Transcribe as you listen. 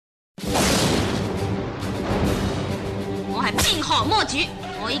冰河魔主，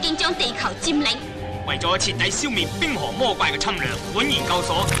我已經將地球佔領。為咗徹底消滅冰河魔怪嘅侵略，本研究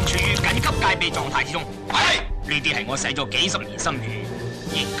所處於緊急戒備狀態之中。係，呢啲係我使咗幾十年心血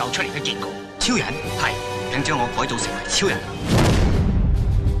研究出嚟嘅結果。超人係，請將我改造成為超人。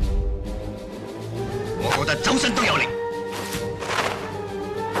我覺得周身都有力。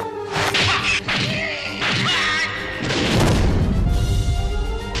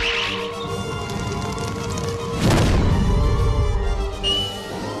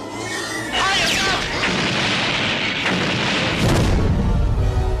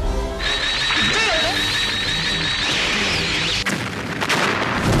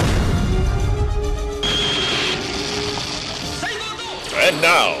And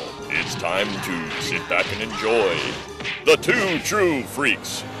now, it's time to sit back and enjoy the Two True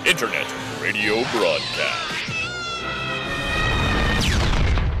Freaks Internet Radio Broadcast.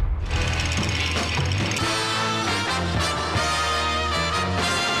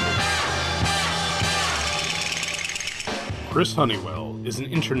 Chris Honeywell is an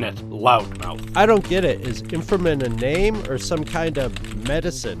internet loudmouth. I don't get it. Is Inframan a name or some kind of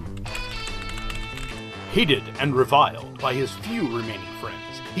medicine? Hated and reviled by his few remaining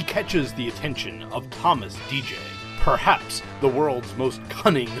friends, he catches the attention of Thomas DJ, perhaps the world's most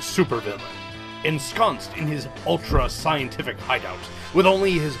cunning supervillain. Ensconced in his ultra-scientific hideout, with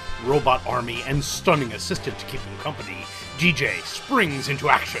only his robot army and stunning assistant to keep him company, DJ springs into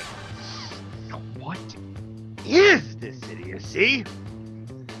action. What is this idiocy?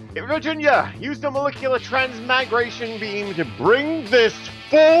 Virginia, use the molecular transmigration beam to bring this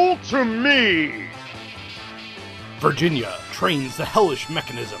fool to me! Virginia trains the hellish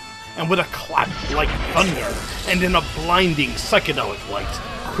mechanism, and with a clap like thunder and in a blinding psychedelic light,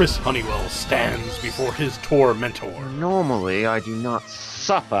 Chris Honeywell stands before his tormentor. Normally, I do not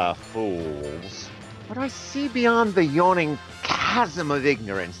suffer fools, but I see beyond the yawning chasm of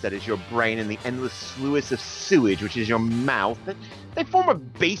ignorance that is your brain and the endless sluice of sewage which is your mouth. They form a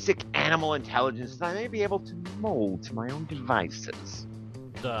basic animal intelligence that I may be able to mold to my own devices.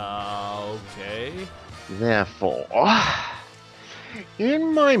 Okay. Therefore,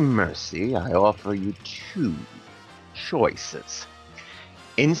 in my mercy, I offer you two choices.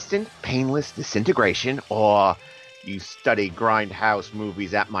 Instant, painless disintegration, or you study grindhouse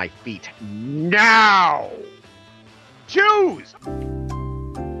movies at my feet now! Choose!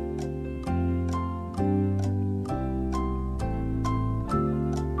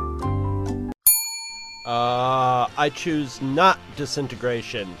 I choose not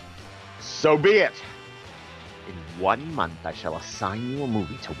disintegration. So be it. In 1 month, I shall assign you a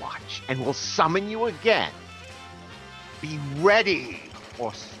movie to watch, and will summon you again. Be ready,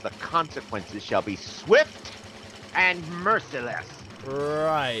 or the consequences shall be swift and merciless.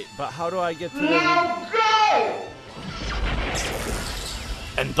 Right, but how do I get to Now go!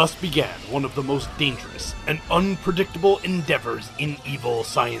 And thus began one of the most dangerous and unpredictable endeavors in evil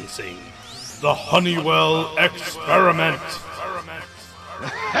sciencing. The Honeywell Experiment.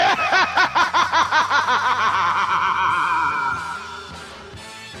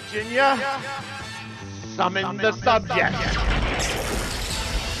 Virginia, summon the subject.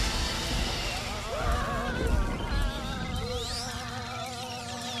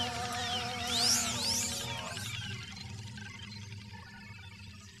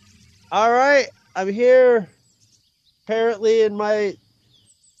 All right, I'm here. Apparently, in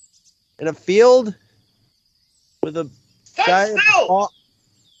a field with a giant ball.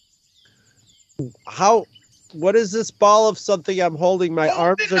 How? What is this ball of something I'm holding? My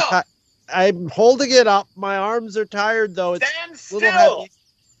arms are. I'm holding it up. My arms are tired though. It's Stand a little still. heavy.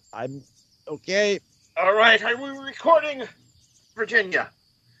 I'm okay. All right, are we recording, Virginia?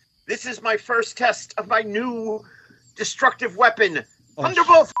 This is my first test of my new destructive weapon,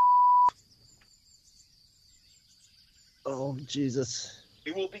 Thunderbolt. Oh Jesus!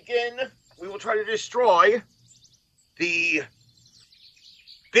 We will begin. We will try to destroy the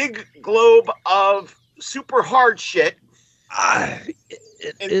big globe of super hard shit.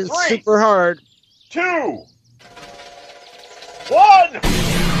 It In is 3, super hard. 2, 1.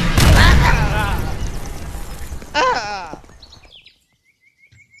 Ah!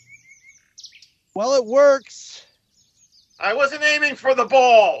 Well, it works. I wasn't aiming for the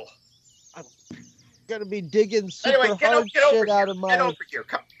ball. Gonna be digging super Anyway, get hard over shit here. out of my. Get over here.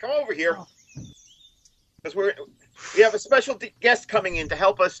 Come over here. Because we have a special guest coming in to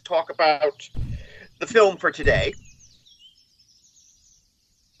help us talk about the film for today.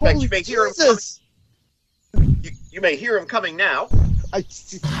 In fact, Holy you may hear him Jesus! you may hear him coming now.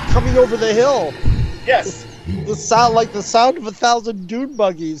 Coming over the hill. Yes. The sound like the sound of 1,000 dune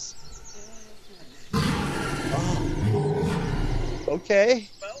buggies. Okay.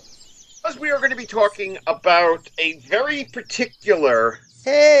 Because we are going to be talking about a very particular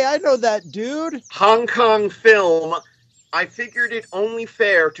Hey, I know that dude. Hong Kong film, I figured it only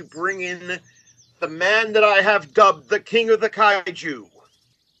fair to bring in the man that I have dubbed the King of the Kaiju,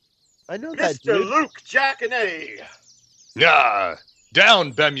 I know that Mr. dude. Luke Jackanae. Yeah,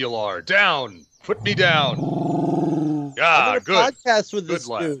 down, Bemular, down. Put me down. I'm Yeah, gonna good. podcast with Good this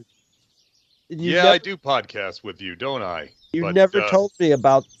lad. dude. And Yeah, I do podcast with you, don't I? You But, never told me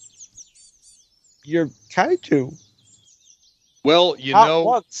about your kaiju. Well, you Not know,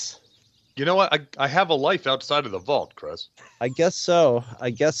 once. you know what? I have a life outside of the vault, Chris. I guess so.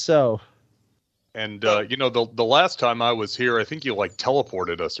 And you know, the last time I was here, I think you like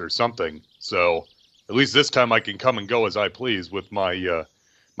teleported us or something. So at least this time I can come and go as I please with my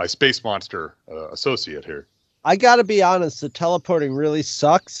my space monster associate here. I gotta be honest, the teleporting really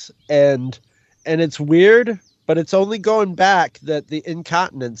sucks, and it's weird, but it's only going back that the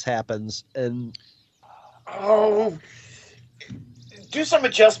incontinence happens, and Oh, do some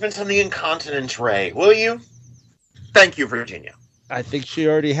adjustments on the incontinence ray, will you? Thank you, Virginia. I think she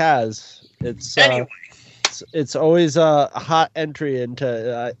already has. It's Anyway, it's always a hot entry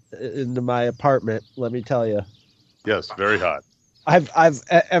into my apartment. Let me tell you. Yes, very hot. I've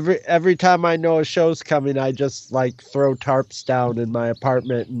every time I know a show's coming, I just like throw tarps down in my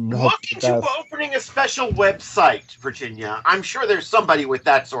apartment and hope look for into the best. opening a special website, Virginia. I'm sure there's somebody with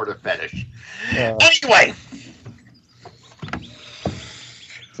that sort of fetish. Anyway,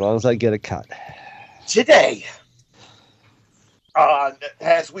 As long as I get a cut. today,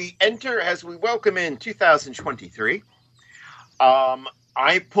 as we welcome in 2023,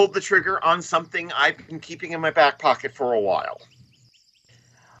 I pulled the trigger on something I've been keeping in my back pocket for a while.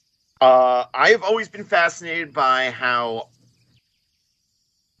 I've always been fascinated by how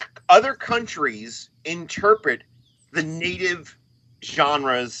other countries interpret the native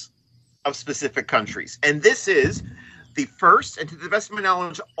genres of specific countries. And this is the first, and to the best of my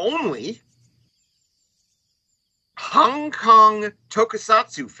knowledge, only Hong Kong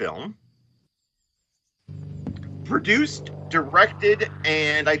tokusatsu film produced, directed,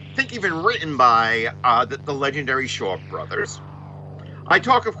 and I think even written by the legendary Shaw Brothers. I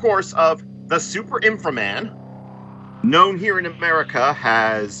talk, of course, of the Super Inframan, known here in America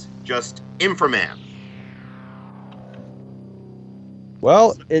as just Inframan.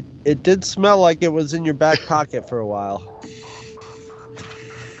 Well, it did smell like it was in your back pocket for a while.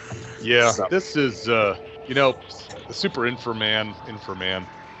 Yeah, So- this is you know, the Super Inframan.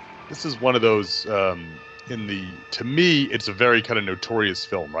 This is one of those to me, it's a very kind of notorious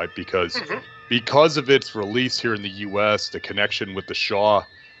film, right? Because of its release here in the U.S., the connection with the Shaw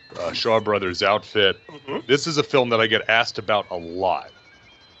Brothers outfit, this is a film that I get asked about a lot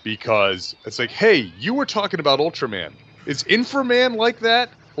because it's like, hey, you were talking about Ultraman. Is Inframan like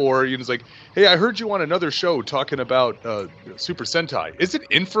that? Or it's like, hey, I heard you on another show talking about Super Sentai. Is it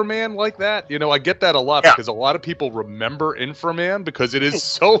Inframan like that? You know, I get that a lot because a lot of people remember Inframan because it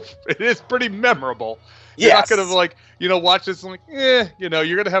is it is pretty memorable. You're not gonna watch this and you're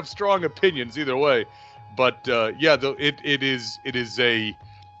gonna have strong opinions either way. But it is a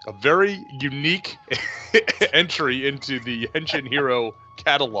very unique entry into the Henshin Hero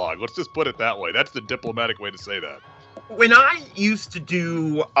catalog. Let's just put it that way. That's the diplomatic way to say that. When I used to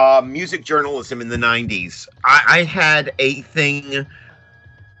do music journalism in the 90s, I had a thing,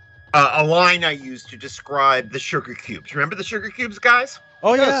 a line I used to describe the Sugar Cubes. Remember the Sugar Cubes, guys?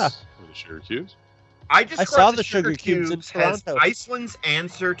 Oh Yes. The Sugar Cubes. I described saw the Sugar Cubes in as Toronto. Iceland's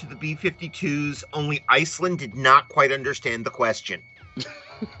answer to the B-52s, only Iceland did not quite understand the question.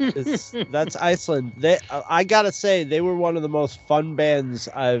 That's Iceland. I gotta say, they were one of the most fun bands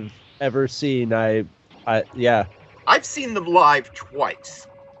I've ever seen. Yeah. I've seen them live twice.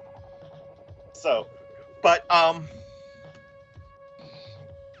 But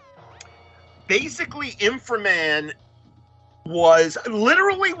basically Inframan was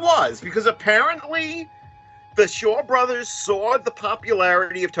because apparently the Shaw Brothers saw the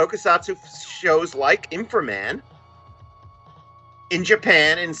popularity of tokusatsu shows like Inframan in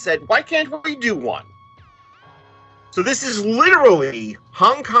Japan and said, why can't we do one? So this is literally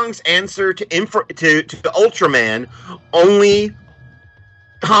Hong Kong's answer to Ultraman, only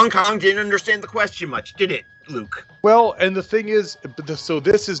Hong Kong didn't understand the question much, did it, Luke? Well, and the thing is, so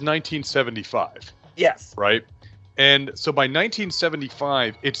this is 1975. Yes. Right? And so by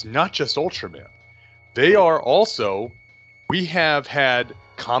 1975, it's not just Ultraman. They are also, we have had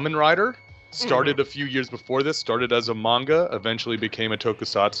Kamen Rider, started a few years before this, started as a manga, eventually became a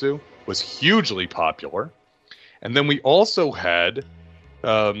tokusatsu, was hugely popular. And then we also had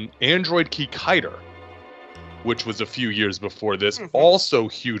Android Key Kiter, which was a few years before this, also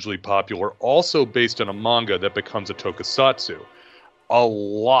hugely popular, also based on a manga that becomes a tokusatsu. A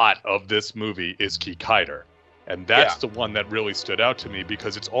lot of this movie is Kikaider. And that's the one that really stood out to me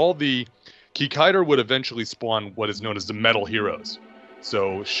because it's all the... Kikaider would eventually spawn what is known as the Metal Heroes.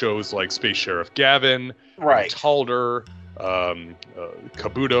 So shows like Space Sheriff Gavin, Talder,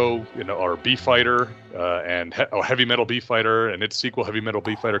 Kabuto, or B-Fighter, and Heavy Metal B-Fighter, and its sequel, Heavy Metal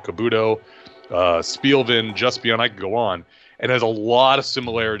B-Fighter Kabuto, Spielvin, Just Beyond, I could go on. And has a lot of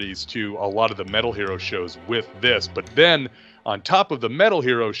similarities to a lot of the Metal Hero shows with this. But then, on top of the Metal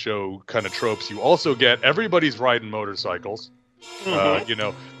Hero show kind of tropes, you also get everybody's riding motorcycles.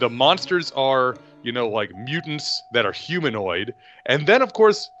 The monsters are, like mutants that are humanoid. And then, of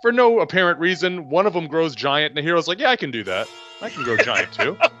course, for no apparent reason, one of them grows giant, and the hero's like, yeah, I can do that. I can grow giant,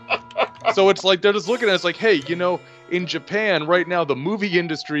 too. So it's like, they're just looking at it, it's like, hey, in Japan right now, the movie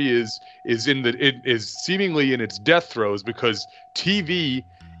industry is seemingly in its death throes because TV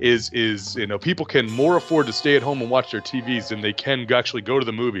is people can more afford to stay at home and watch their TVs than they can actually go to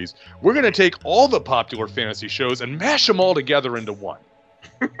the movies. We're going to take all the popular fantasy shows and mash them all together into one.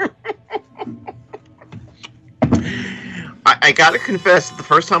 I gotta confess, the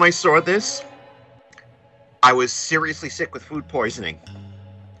first time I saw this, I was seriously sick with food poisoning.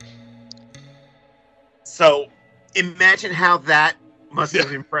 So, imagine how that must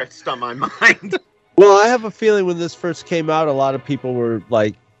have impressed on my mind. Well, I have a feeling when this first came out, a lot of people were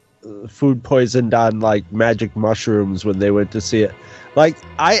like food poisoned on like magic mushrooms when they went to see it. Like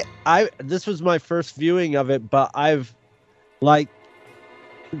this was my first viewing of it, but I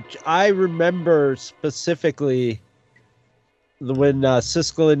remember specifically when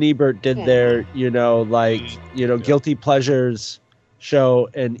Siskel and Ebert did their, Guilty Pleasures show,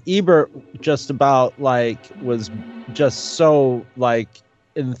 and Ebert just about was just so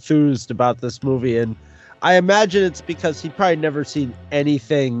enthused about this movie, and I imagine it's because he'd probably never seen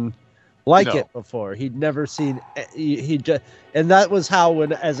anything like it before. He'd never seen and that was how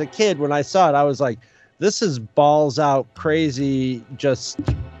when as a kid when I saw it I was like, this is balls out crazy, just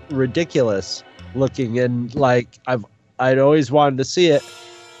ridiculous looking, and I'd always wanted to see it.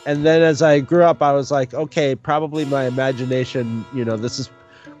 And then as I grew up, I was like, okay, probably my imagination, this is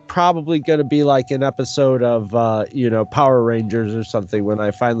probably going to be like an episode of, Power Rangers or something when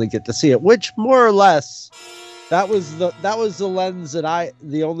I finally get to see it, which more or less, that was the lens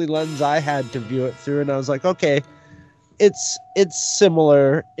the only lens I had to view it through. And I was like, okay, it's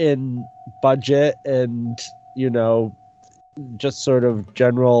similar in budget and, just sort of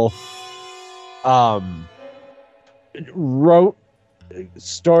general, rote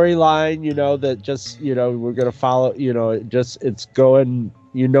storyline, that just, we're going to follow, it's going,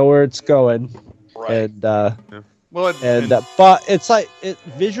 where it's going. Right. And, but it's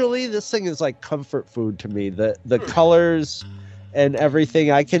visually, this thing is like comfort food to me. The colors and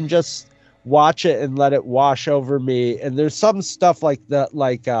everything, I can just watch it and let it wash over me. And there's some stuff like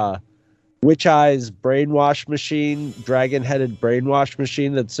that, Witch Eye's brainwash machine, dragon-headed brainwash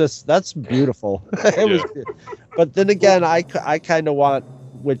machine. That's beautiful. But then again, I kind of want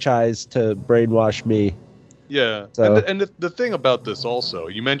Witch Eyes to brainwash me. Yeah, so. And the thing about this also,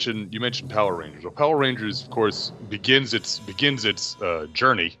 you mentioned Power Rangers. Well, Power Rangers, of course, begins its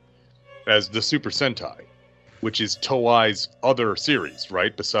journey as the Super Sentai, which is Toei's other series,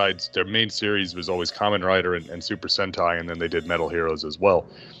 right? Besides their main series was always Kamen Rider and Super Sentai, and then they did Metal Heroes as well.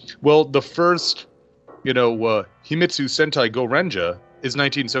 Well, the first, Himitsu Sentai Gorenja is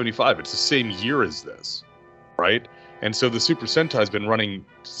 1975. It's the same year as this, right? And so the Super Sentai has been running,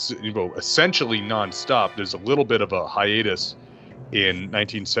 essentially nonstop. There's a little bit of a hiatus in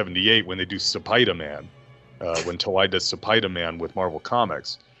 1978 when they do Spider-Man, when Toei does Spider-Man with Marvel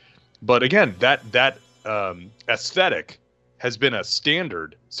Comics. But again, that aesthetic has been a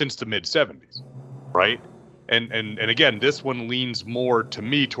standard since the mid-70s, right? And again, this one leans more to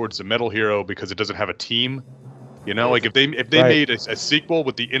me towards the Metal Hero because it doesn't have a team. If they made a sequel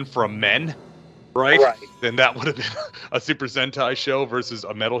with the Inframen, right? Then that would have been a Super Sentai show versus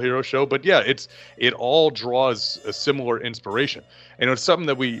a Metal Hero show. But yeah, it all draws a similar inspiration. And it's something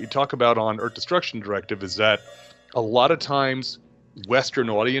that we talk about on Earth Destruction Directive is that a lot of times Western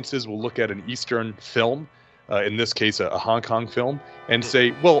audiences will look at an Eastern film, in this case a Hong Kong film, and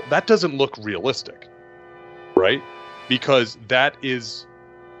say, well, that doesn't look realistic, right? Because that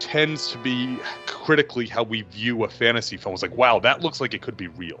tends to be critically how we view a fantasy film. It's like, wow, that looks like it could be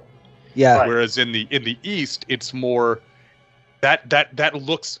real. Yeah. Whereas in the East, it's more, That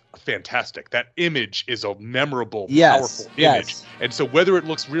looks fantastic. That image is a memorable, Yes, powerful yes. image. And so whether it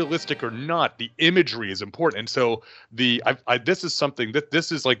looks realistic or not, the imagery is important. And so this is something that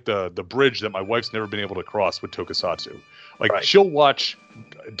this is like the bridge that my wife's never been able to cross with Tokusatsu. Like she'll watch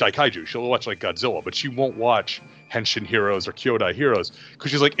Daikaiju, she'll watch like Godzilla, but she won't watch Henshin Heroes or Kyodai Heroes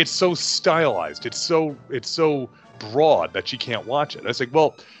because she's like, it's so stylized, it's so broad that she can't watch it. I was like,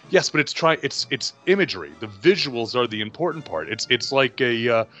 well, yes, but it's imagery. The visuals are the important part. It's like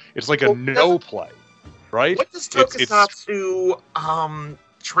a no play, right? What does Tokusatsu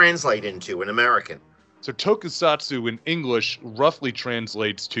translate into in American? So Tokusatsu in English roughly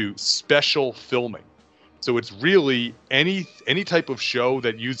translates to special filming. So it's really any type of show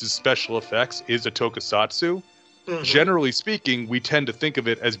that uses special effects is a Tokusatsu. Mm-hmm. Generally speaking, we tend to think of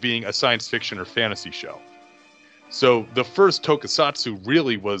it as being a science fiction or fantasy show. So the first Tokusatsu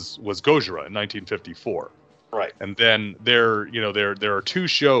really was Gojira in 1954. Right. And then there are two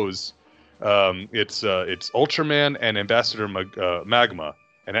shows. It's Ultraman and Ambassador Magma.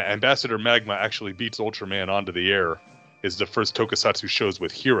 And Ambassador Magma actually beats Ultraman onto the air. Is the first Tokusatsu shows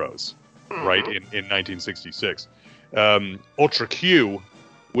with heroes, right, in 1966. Ultra Q,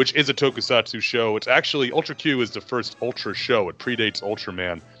 which is a Tokusatsu show. It's actually, Ultra Q is the first Ultra show. It predates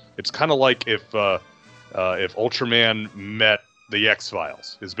Ultraman. It's kind of like if Ultraman met the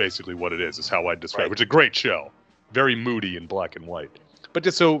X-Files, is basically what it is how I describe it. It's a great show. Very moody in black and white. But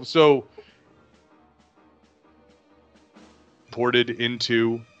just so ported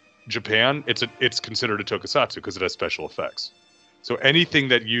into Japan, it's considered a Tokusatsu because it has special effects. So anything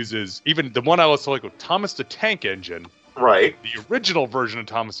that uses, even the one I was like with Thomas the Tank Engine, right? The original version of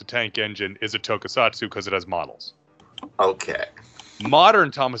Thomas the Tank Engine is a Tokusatsu because it has models. Okay. Modern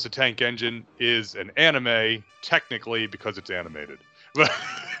Thomas the Tank Engine is an anime, technically, because it's animated.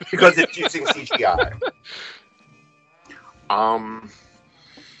 Because it's using CGI.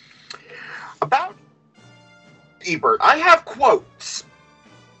 About Ebert, I have quotes.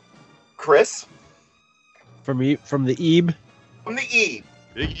 Chris? From the Ebe? From the Ebe.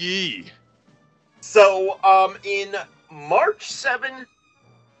 Big E. So, in March 7,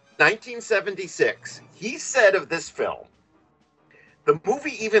 1976, he said of this film, "The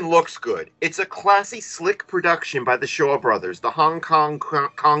movie even looks good. It's a classy, slick production by the Shaw Brothers, the Hong Kong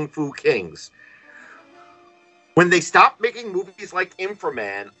Kung Fu Kings. When they stop making movies like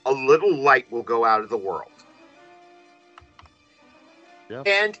Inframan, a little light will go out of the world." Yeah.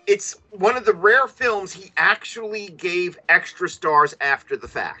 And it's one of the rare films he actually gave extra stars after the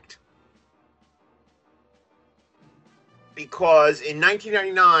fact. Because in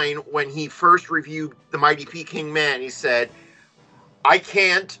 1999, when he first reviewed The Mighty Peking Man, he said, "I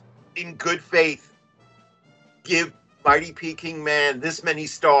can't, in good faith, give Mighty Peking Man this many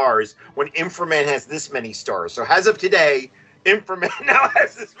stars when Inframan has this many stars. So as of today, Inframan now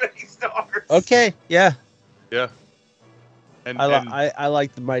has this many stars." Okay, yeah. Yeah. I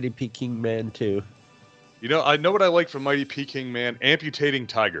like the Mighty Peking Man too. You know, I know what I like from Mighty Peking Man: amputating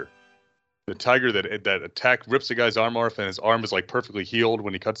tiger. The tiger that rips the guy's arm off, and his arm is like perfectly healed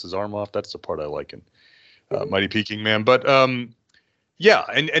when he cuts his arm off. That's the part I like in Mighty Peking Man. But yeah,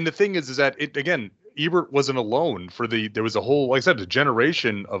 and the thing is that it again, Ebert wasn't alone. There was a whole, like I said, a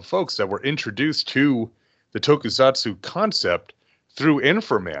generation of folks that were introduced to the Tokusatsu concept through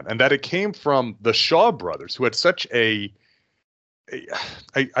Inframan, and that it came from the Shaw Brothers, who had such I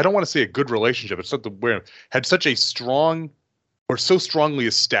don't want to say a good relationship. It's something where had such a strong, or so strongly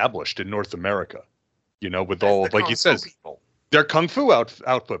established in North America, you know, with all, like he says, their kung fu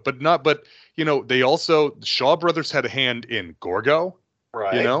output, but you know, they also, Shaw Brothers had a hand in Gorgo,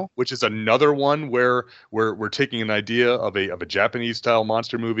 right? You know, which is another one where we're taking an idea of a Japanese style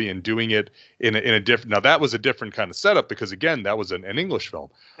monster movie and doing it in a different. Now that was a different kind of setup because again, that was an English film.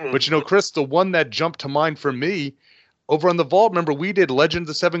 Mm-hmm. But you know, Chris, the one that jumped to mind for me over on the Vault, remember we did Legend of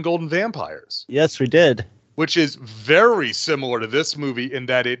the Seven Golden Vampires. Yes, we did. Which is very similar to this movie in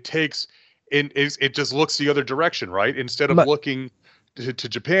that it just looks the other direction, right? Instead of looking to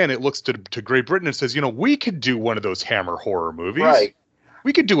Japan, it looks to Great Britain and says, you know, we could do one of those Hammer horror movies. Right.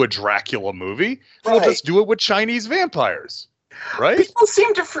 We could do a Dracula movie. Right. We'll just do it with Chinese vampires, right? People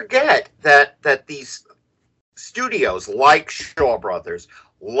seem to forget that these studios like Shaw Brothers,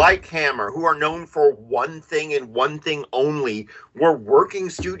 like Hammer, who are known for one thing and one thing only, were working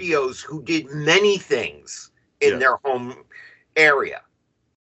studios who did many things in their home area.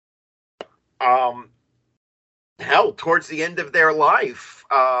 Hell, towards the end of their life,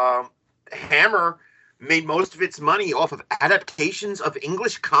 Hammer made most of its money off of adaptations of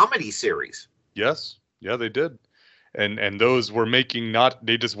English comedy series. Yes. Yeah, they did. And those were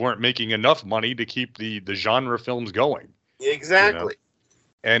they just weren't making enough money to keep the genre films going. Exactly.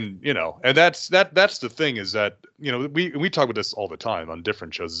 And and that's the thing is that we talk about this all the time on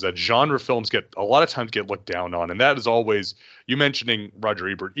different shows, is that genre films a lot of times get looked down on, and that is always, you mentioning Roger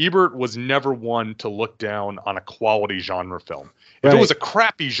Ebert. Ebert was never one to look down on a quality genre film. If it was a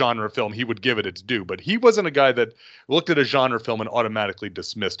crappy genre film, he would give it its due, but he wasn't a guy that looked at a genre film and automatically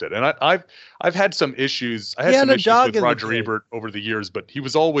dismissed it. And I've had some issues. I had some issues with Roger Ebert over the years, but he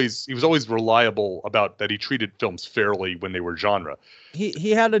was always reliable about that. He treated films fairly when they were genre.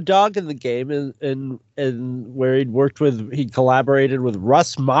 He had a dog in the game, and where he collaborated with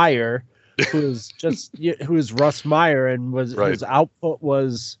Russ Meyer, who's Russ Meyer, and his output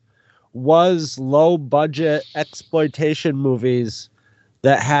was low budget exploitation movies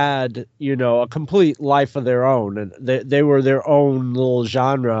that had a complete life of their own, and they were their own little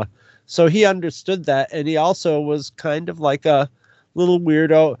genre. So he understood that, and he also was kind of like a little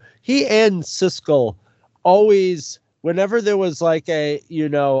weirdo. He and Siskel always, whenever there was like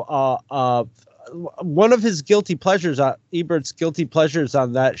one of his guilty pleasures, Ebert's guilty pleasures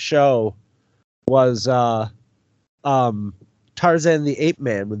on that show was Tarzan the Ape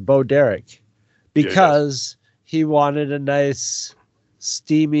Man with Bo Derek, because he wanted a nice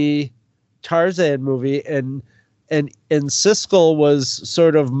steamy Tarzan movie, and Siskel was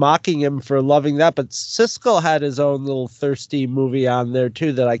sort of mocking him for loving that, but Siskel had his own little thirsty movie on there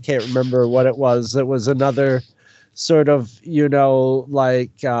too that I can't remember what it was. It was another sort of,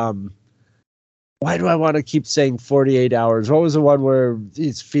 why do I want to keep saying 48 hours? What was the one where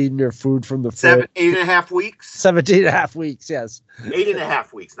he's feeding her food from the 8.5 weeks? 17.5 weeks, yes.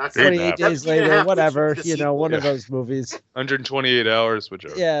 8.5 weeks, not 28 days later, whatever, one of those movies. 128 hours,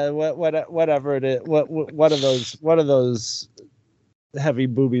 whichever. Yeah, whatever it is. One of those heavy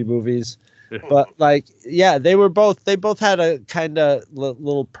booby movies. But they both had a kind of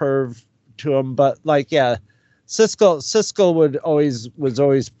little perv to them, but Siskel was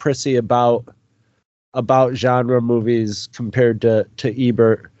always prissy about genre movies compared to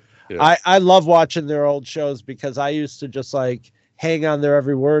Ebert. Yeah. I love watching their old shows because I used to just hang on their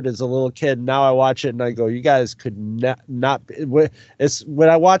every word as a little kid. Now I watch it and I go, you guys could not it's when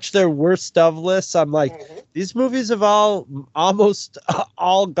I watch their worst of lists, I'm like, these movies have almost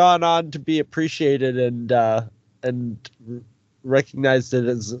all gone on to be appreciated and recognized it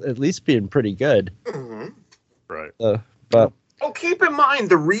as at least being pretty good. Mm-hmm. Right. But keep in mind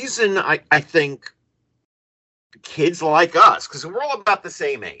the reason I think kids like us, because we're all about the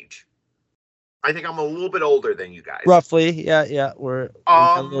same age. I think I'm a little bit older than you guys. Roughly, yeah. We're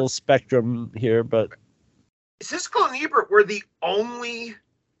a little spectrum here, but Siskel and Ebert were the only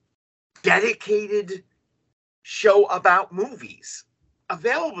dedicated show about movies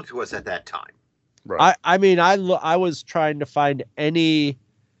available to us at that time. Right. I was trying to find any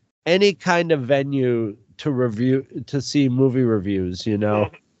kind of venue to see movie reviews,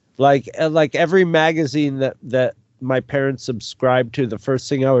 like every magazine that my parents subscribed to, the first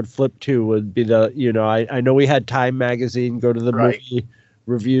thing I would flip to would be I know we had Time magazine, go to the movie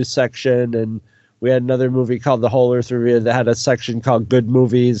review section, and we had another movie called The Whole Earth Review that had a section called Good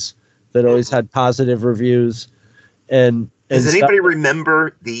Movies that always had positive reviews. And does anybody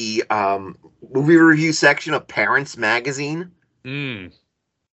remember the movie review section of Parents magazine?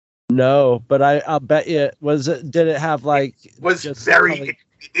 No, but I'll bet you did it have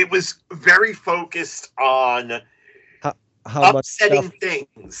it was very focused on how upsetting much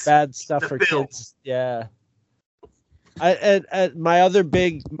things, bad stuff for kids. Yeah. My other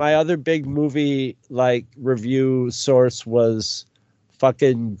big movie review source was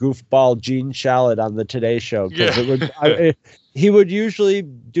fucking goofball Gene Shalit on the Today Show, because he would usually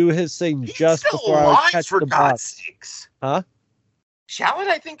do his thing just before I would catch the bus. Huh? Shalit,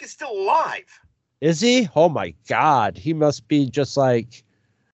 I think, is still alive. Is he? Oh my God, he must be just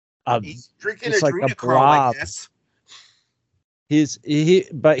he's drinking just a blob. I guess. He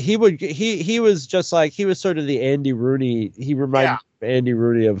was just he was sort of the Andy Rooney. He reminded me of Andy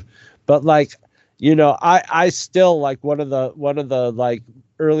Rooney but I still one of the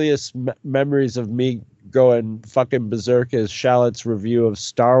earliest memories of me going fucking berserk is Shalit's review of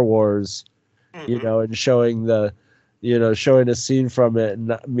Star Wars, and showing showing a scene from it,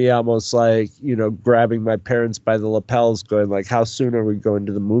 and me almost grabbing my parents by the lapels going how soon are we going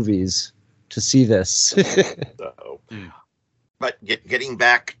to the movies to see this? But getting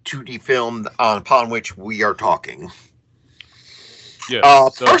back to the film upon which we are talking. Yeah.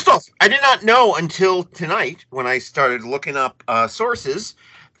 First off, I did not know until tonight when I started looking up sources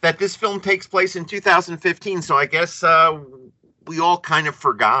that this film takes place in 2015. So I guess we all kind of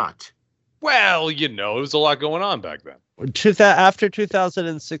forgot. Well, it was a lot going on back then. After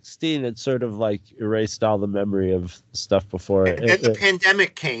 2016, it sort of like erased all the memory of stuff before. And then the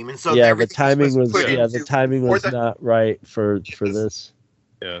pandemic came, and so the everything timing was put into- the timing was not right for this.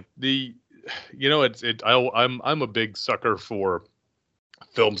 Yeah, I'm a big sucker for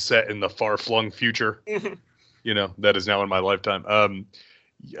film set in the far-flung future. That is now in my lifetime.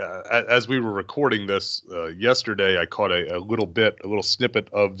 As we were recording this yesterday, I caught a little snippet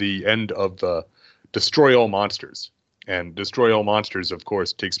of the end of Destroy All Monsters. And Destroy All Monsters, of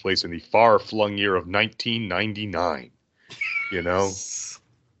course, takes place in the far-flung year of 1999.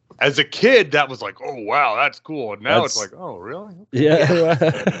 As a kid, that was like, oh, wow, that's cool. And now it's like, oh, really? Yeah.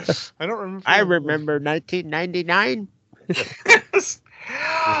 I don't remember. I remember 1999.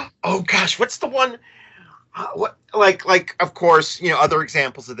 Oh, gosh, what's the one? Of course, other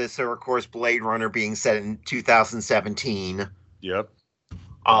examples of this are, of course, Blade Runner being set in 2017. Yep.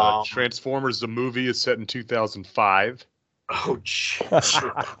 Transformers, the movie, is set in 2005. Oh,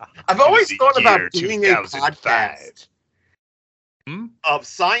 jeez. I've always thought about doing a podcast of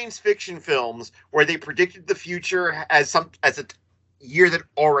science fiction films where they predicted the future as a year that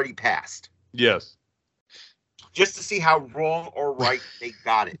already passed. Yes. Just to see how wrong or right they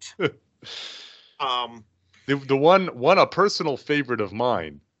got it. The one a personal favorite of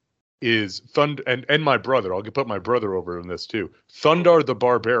mine is Thunder, and my brother. I'll put my brother over in this too. Thundar the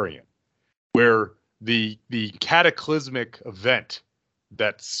Barbarian, where the cataclysmic event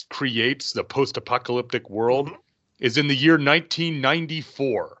that creates the post-apocalyptic world is in the year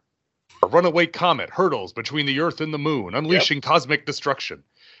 1994. A runaway comet hurtles between the Earth and the Moon, unleashing cosmic destruction.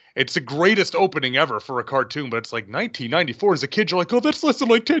 It's the greatest opening ever for a cartoon, but it's like 1994. As a kid, you're like, oh, that's less than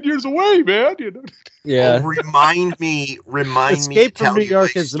like 10 years away, man. Yeah. Oh, remind me. Escape from New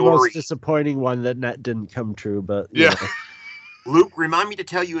York is the most disappointing one that didn't come true, but yeah. Luke, remind me to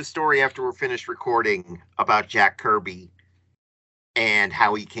tell you a story after we're finished recording about Jack Kirby and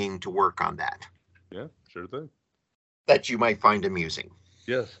how he came to work on that. Yeah, sure thing. That you might find amusing.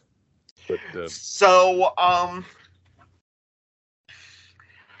 Yes. But,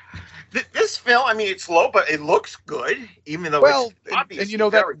 this film, I mean, it's slow, but it looks good, even though it's obviously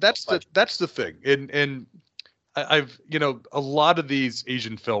that's the thing. And I've a lot of these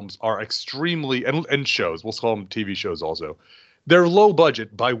Asian films are extremely and shows, we'll call them TV shows also. They're low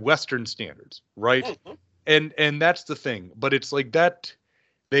budget by Western standards, right? Mm-hmm. And that's the thing. But it's like that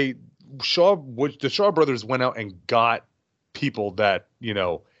the Shaw brothers went out and got people that,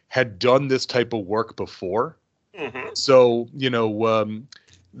 had done this type of work before. Mm-hmm. So,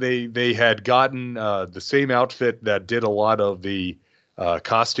 they had gotten the same outfit that did a lot of the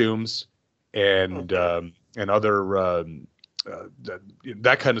costumes and other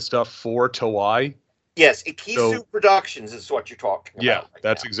that kind of stuff for Toei. Yes, Ikisu Productions is what you're talking about. Yeah,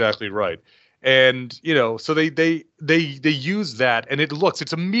 that's exactly right. And so they use that, and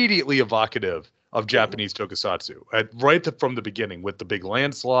it's immediately evocative of Japanese tokusatsu right from the beginning, with the big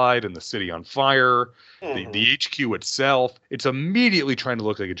landslide and the city on fire, the HQ itself. It's immediately trying to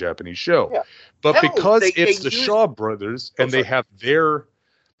look like a Japanese show. Yeah. But because it's the Shaw brothers and they have the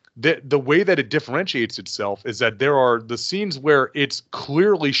way that it differentiates itself is that there are the scenes where it's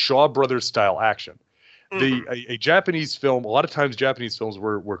clearly Shaw brothers style action. A Japanese film, a lot of times Japanese films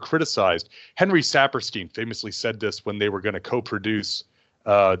were criticized. Henry Saperstein famously said this when they were going to co-produce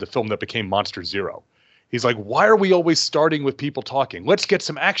the film that became Monster Zero. He's like, why are we always starting with people talking? Let's get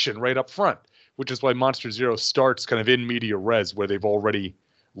some action right up front, which is why Monster Zero starts kind of in media res, where they've already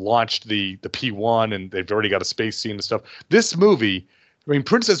launched the P1 and they've already got a space scene and stuff. This movie, I mean,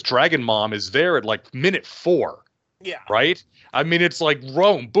 Princess Dragon Mom is there at like minute 4. Yeah. Right? I mean, it's like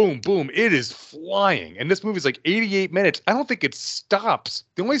Rome, boom, boom. It is flying. And this movie's like 88 minutes. I don't think it stops.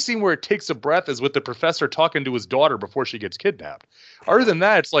 The only scene where it takes a breath is with the professor talking to his daughter before she gets kidnapped. Other than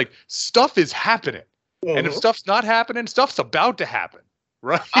that, it's like stuff is happening. Mm-hmm. And if stuff's not happening, stuff's about to happen.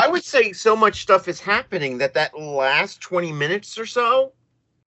 Right? I would say so much stuff is happening that last 20 minutes or so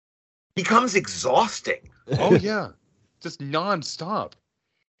becomes exhausting. Oh, yeah. Just nonstop.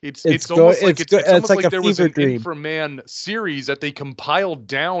 It's almost like there was an Inframan series that they compiled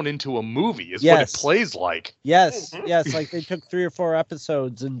down into a movie is what it plays like. Yes, yes, like they took 3 or 4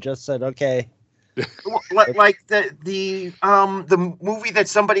 episodes and just said, okay. Like the movie that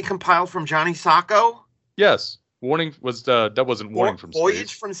somebody compiled from Johnny Sacco? Yes. Warning was that wasn't Warning from Space.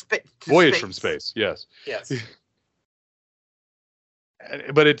 Voyage from Space. Voyage from Space, yes. Yes.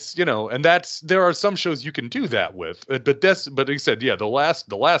 But it's, and there are some shows you can do that with, but like I said, yeah, the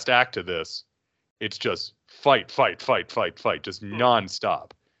last act of this, it's just fight, just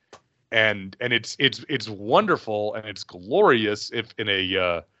nonstop. And it's wonderful and it's glorious if in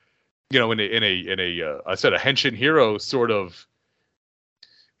a you know, I said a Henshin hero sort of.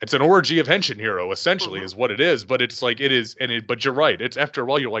 It's an orgy of Henshin hero, essentially, is what it is. But it's like but you're right. It's after a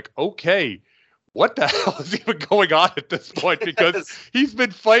while, you're like, okay, what the hell is even going on at this point? Because he's been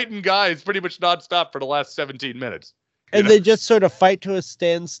fighting guys pretty much nonstop for the last 17 minutes. And they just sort of fight to a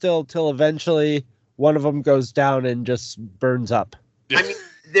standstill till eventually one of them goes down and just burns up. I mean,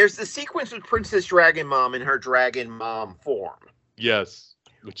 there's the sequence with Princess Dragon Mom in her Dragon Mom form. Yes.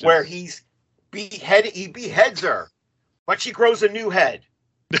 Where he beheads her, but she grows a new head.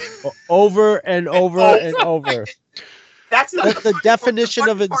 Over and over and over. That's the definition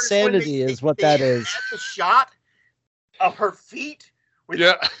of insanity is what that is. The shot of her feet with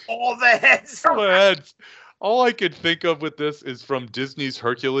all the heads. All the heads. All I could think of with this is from Disney's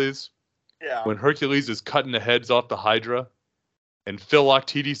Hercules. Yeah. When Hercules is cutting the heads off the Hydra, and Phil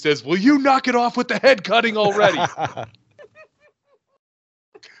Loctiti says, "Will you knock it off with the head cutting already?"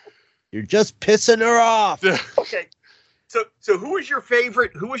 You're just pissing her off. Okay. So who was your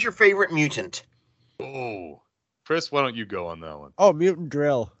favorite mutant? Oh, Chris, why don't you go on that one? Oh, Mutant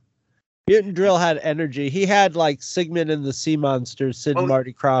Drill. Mutant Drill had energy. He had like Sigmund and the Sea Monsters, Sid and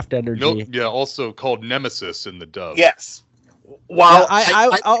Marty Croft energy. Nope. Yeah, also called Nemesis in the dub. Yes. Well, I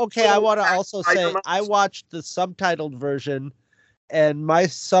want to also say I watched the subtitled version, and my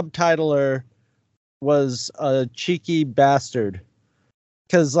subtitler was a cheeky bastard.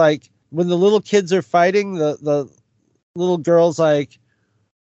 Because like when the little kids are fighting, the little girl's like,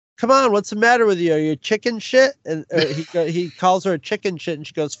 "Come on, what's the matter with you? Are you chicken shit?" And he calls her a chicken shit, and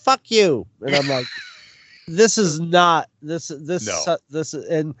she goes, "Fuck you!" And I'm like, "This is not this,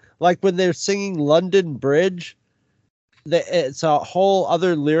 and like when they're singing London Bridge, it's a whole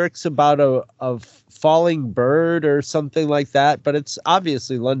other lyrics about a falling bird or something like that, but it's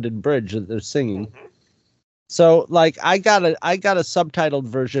obviously London Bridge that they're singing." So like I got a subtitled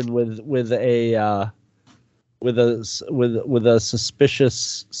version with a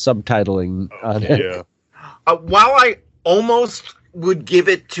suspicious subtitling on it. Yeah. While I almost would give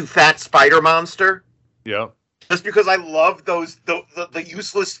it to Fat Spider Monster. Yeah. Just because I love the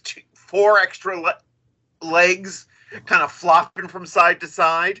useless 4 extra legs kind of flopping from side to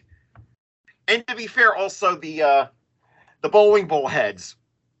side. And to be fair, also the bowling ball heads.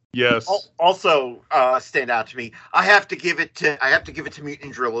 Yes. Also stand out to me. I have to give it to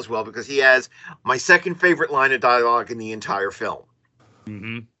Mutant Drill as well, because he has my second favorite line of dialogue in the entire film.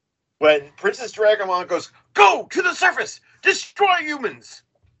 Mm-hmm. When Princess Dragamon goes, "Go to the surface, destroy humans,"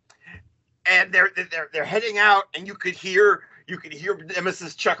 and they're heading out, and you could hear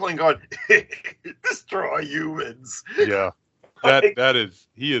Nemesis chuckling, going, "Destroy humans." Yeah,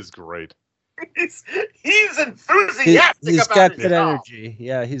 he is great. He's enthusiastic. He's got good energy.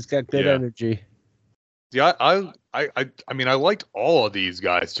 Yeah, he's got good energy. Yeah, I mean, I liked all of these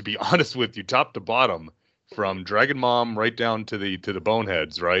guys, to be honest with you, top to bottom, from Dragon Mom right down to the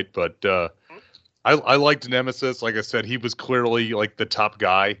Boneheads, right? But I liked Nemesis. Like I said, he was clearly like the top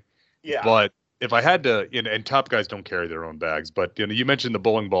guy. Yeah. But if I had to, and top guys don't carry their own bags, but you mentioned the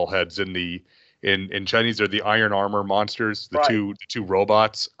bowling ball heads in Chinese, they're the iron armor monsters, the two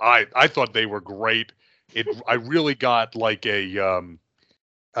robots. I thought they were great. I really got like a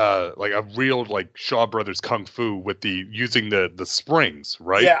real like Shaw Brothers kung fu with using the springs,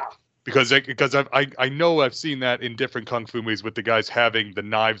 right? Yeah. Because I know I've seen that in different kung fu movies with the guys having the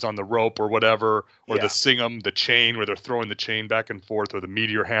knives on the rope or whatever, or the singum, the chain where they're throwing the chain back and forth, or the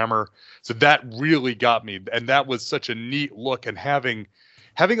meteor hammer. So that really got me, and that was such a neat look. And having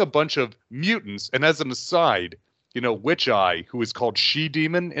a bunch of mutants, and as an aside, Witch Eye, who is called She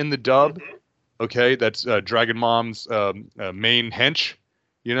Demon in the dub. Mm-hmm. Okay, that's Dragon Mom's main hench.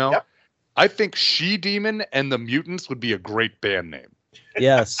 Yep. I think She Demon and the Mutants would be a great band name.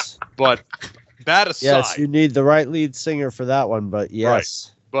 Yes. But that aside, yes, you need the right lead singer for that one. But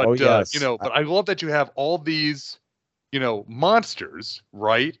yes, right. But yes. But I love that you have all these, monsters,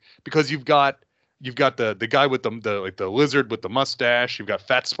 right? Because you've got the guy with the lizard with the mustache. You've got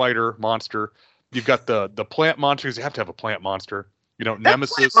Fat Spider monster. You've got the plant monsters. You have to have a plant monster.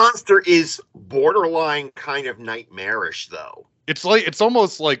 Nemesis. Plant monster is borderline kind of nightmarish, though. It's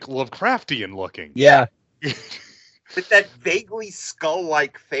almost like Lovecraftian looking. Yeah. With that vaguely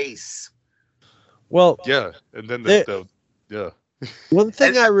skull-like face. Well. Yeah, and then One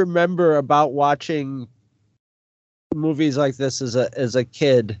thing I remember about watching movies like this as a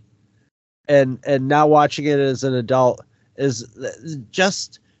kid, and now watching it as an adult, is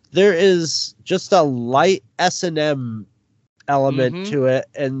there is just a light S&M element to it,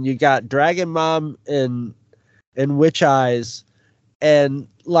 and you got Dragon Mom and Witch Eyes, and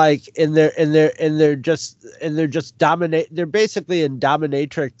like they're just dominate. They're basically in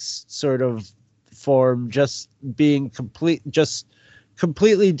dominatrix sort of form, just being completely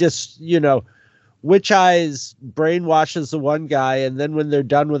Witch Eyes brainwashes the one guy, and then when they're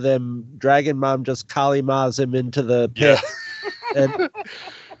done with him, Dragon Mom just Kali Ma's him into the pit. And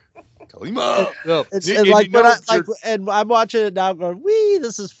Kali Ma. And I'm watching it now, going, "Wee,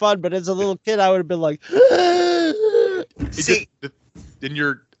 this is fun." But as a little kid, I would have been like, See,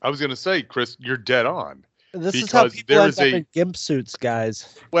 I was gonna say, Chris, you're dead on. This is how people end up in gimp suits,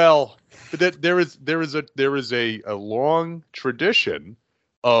 guys. Well, there is a long tradition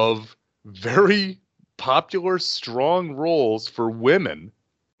of very popular, strong roles for women,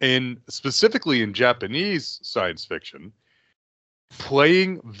 specifically in Japanese science fiction,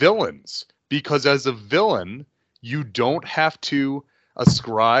 playing villains. Because as a villain, you don't have to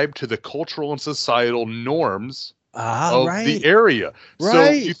ascribe to the cultural and societal norms of the area. Right.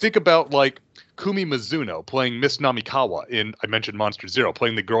 So you think about like Kumi Mizuno playing Miss Namikawa I mentioned Monster Zero,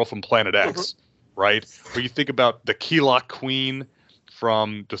 playing the girl from Planet X, right? Or you think about the Keylok Queen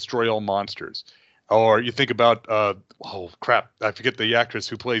from Destroy All Monsters. Or you think about I forget the actress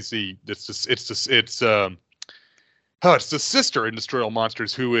who plays it's the sister in Destroy All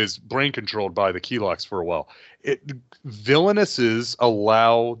Monsters who is brain controlled by the Keyloks for a while. Villainesses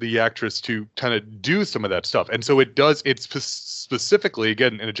allow the actress to kind of do some of that stuff. And so it's specifically,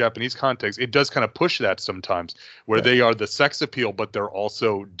 again, in a Japanese context, it does kind of push that sometimes, where they are the sex appeal, but they're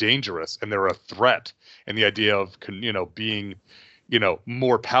also dangerous and they're a threat. And the idea of, being,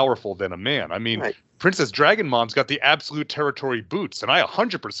 more powerful than a man. I mean, Princess Dragon Mom's got the absolute territory boots, and I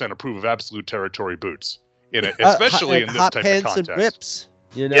 100% approve of absolute territory boots. In it, especially in this type of context. Hot pants and whips.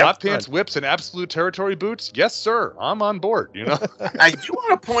 Hot pants, whips, and absolute territory boots. Yes, sir. I'm on board. I do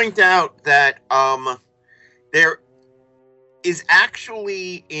want to point out that there is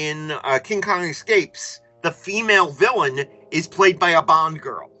actually in King Kong Escapes, the female villain is played by a Bond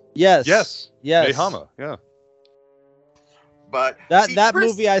girl. Yes. Nehama. Yeah. But that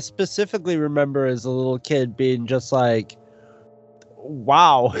movie I specifically remember as a little kid being just like,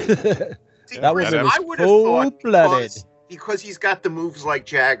 wow. That was I would have thought because he's got the moves like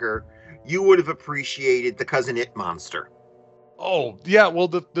Jagger, you would have appreciated the Cousin It monster. Oh yeah, well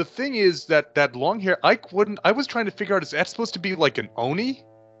the thing is that long hair, I was trying to figure out, is that supposed to be like an Oni?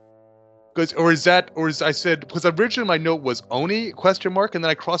 Because originally my note was Oni ? And then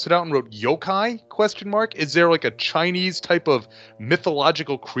I crossed it out and wrote yokai ? Is there like a Chinese type of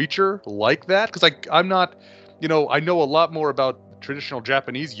mythological creature like that? Because I'm not, I know a lot more about traditional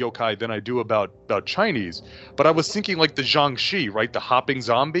Japanese yokai than I do about Chinese, but I was thinking like the Jiangshi, right? The hopping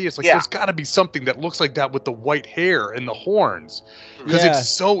zombie. It's like there's got to be something that looks like that with the white hair and the horns,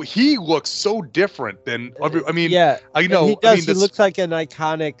 because he looks so different than. I know he does. He looks like an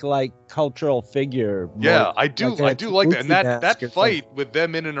iconic like cultural figure. I do like that, and that fight with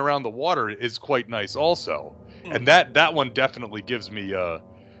them in and around the water is quite nice also, and that one definitely gives me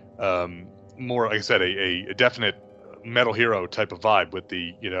more, like I said, a definite Metal Hero type of vibe with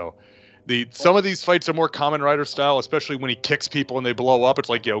some of these fights are more Kamen Rider style, especially when he kicks people and they blow up. It's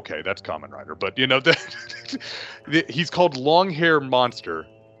like, yeah, okay, that's Kamen Rider, but he's called Long Hair Monster.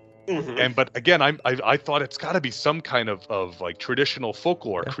 But again, I thought it's got to be some kind of like traditional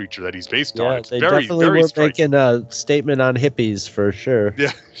folklore creature that he's based on. It's they very, definitely very were striking. making a statement on hippies for sure.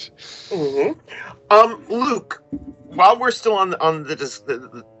 Yeah. Luke, while we're still on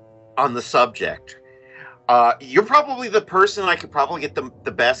the subject. You're probably the person I could probably get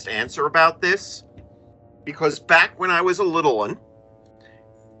the best answer about this, because back when I was a little one,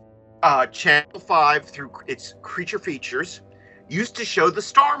 Channel 5 through its Creature Features used to show the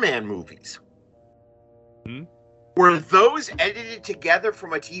Starman movies. Were those edited together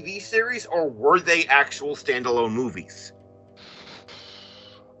from a TV series, or were they actual standalone movies?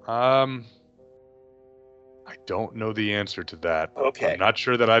 I don't know the answer to that. Okay. I'm not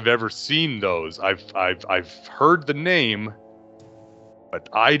sure that I've ever seen those. I've heard the name, but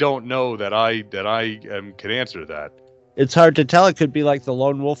I don't know that I can answer that. It's hard to tell. It could be like the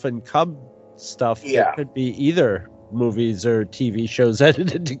Lone Wolf and Cub stuff. Yeah. It could be either movies or TV shows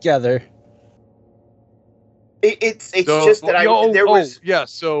edited together. It's just that there was. Yeah.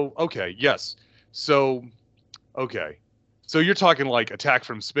 So okay. Yes. So okay. So you're talking like Attack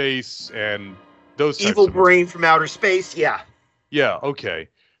from Space and those types Evil of Brain from Outer Space, yeah. Yeah, okay.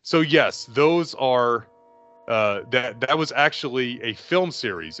 So yes, those are that was actually a film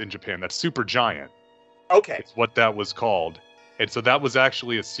series in Japan. That's Super Giant. Okay. It's what that was called. And so that was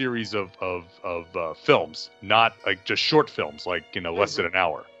actually a series of films, not like just short films, like less than an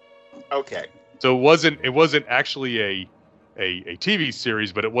hour. Okay. So it wasn't actually a TV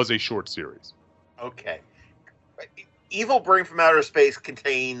series, but it was a short series. Okay. Evil Brain from Outer Space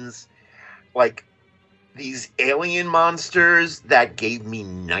contains, like, these alien monsters that gave me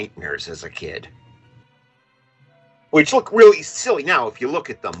nightmares as a kid. Which look really silly now if you look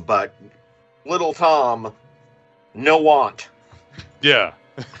at them, but little Tom, no want. Yeah.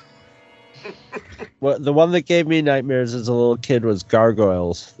 Well, the one that gave me nightmares as a little kid was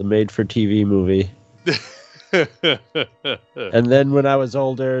Gargoyles, the made-for-TV movie. And then when I was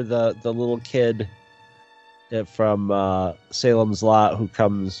older, the little kid from Salem's Lot who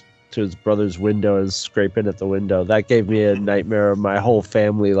comes to his brother's window and is scraping at the window, that gave me a nightmare of my whole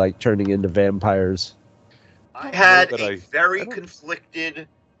family like turning into vampires. I had a very conflicted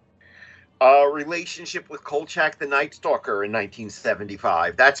relationship with Kolchak the Night Stalker in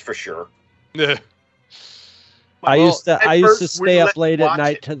 1975. That's for sure. I used to stay up late at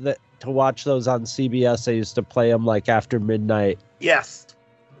night to watch those on CBS. I used to play them like after midnight. Yes,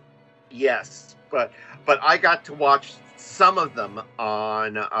 but I got to watch some of them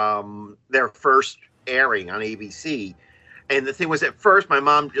on their first airing on ABC. And the thing was, at first, my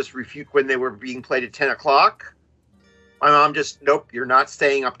mom just refused when they were being played at 10 o'clock. My mom just, nope, you're not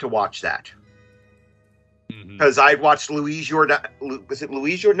staying up to watch that. Because I'd watched Louise Jordan. Was it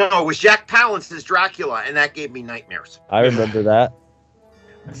Louise Jordan? No, it was Jack Palance's Dracula, and that gave me nightmares. I remember that.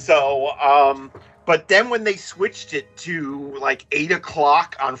 So, but then when they switched it to like 8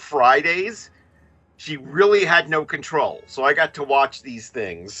 o'clock on Fridays, she really had no control. So I got to watch these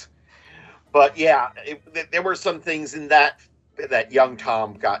things. But yeah, there were some things in that young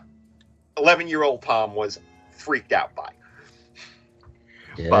Tom 11-year-old Tom was freaked out by.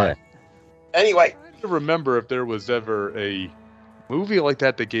 Yeah. But anyway. I don't remember if there was ever a movie like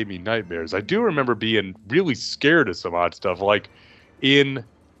that gave me nightmares. I do remember being really scared of some odd stuff, like in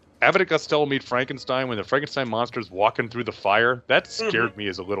Abbott and Costello Meet Frankenstein, when the Frankenstein monster's walking through the fire. That scared me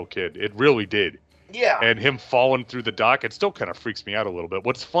as a little kid. It really did. Yeah. And him falling through the dock, it still kind of freaks me out a little bit.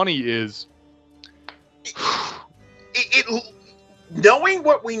 What's funny is knowing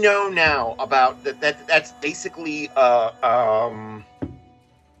what we know now about that's basically a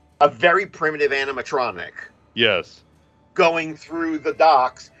very primitive animatronic. Yes. Going through the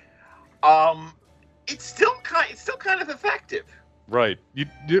docks. It's still kind of effective. Right.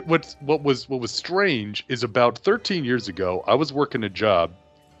 What was strange is about 13 years ago, I was working a job,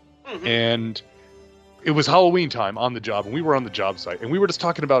 and it was Halloween time on the job, and we were on the job site, and we were just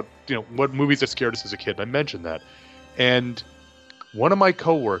talking about what movies that scared us as a kid. I mentioned that, and one of my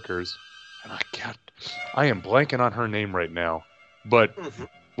coworkers, and I am blanking on her name right now, but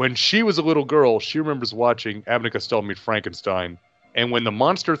when she was a little girl, she remembers watching Abbott and Costello Meet Frankenstein, and when the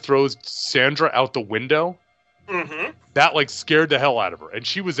monster throws Sandra out the window, that scared the hell out of her. And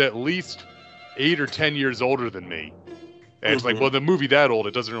she was at least 8 or 10 years older than me. And it's like, well, the movie that old,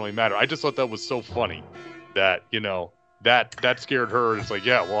 it doesn't really matter. I just thought that was so funny that, that scared her. And it's like,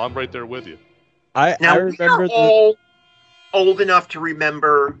 yeah, well, I'm right there with you. I remember we are all old enough to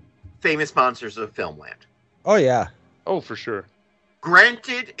remember Famous Monsters of Filmland. Oh, yeah. Oh, for sure.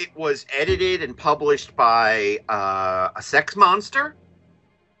 Granted, it was edited and published by a sex monster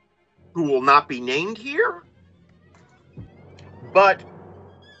who will not be named here. But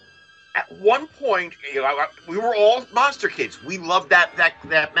at one point, we were all monster kids. We loved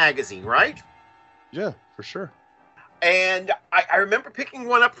that magazine, right? Yeah, for sure. And I remember picking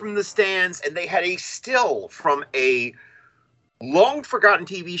one up from the stands, and they had a still from a long-forgotten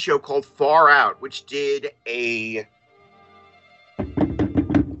TV show called Far Out, which did a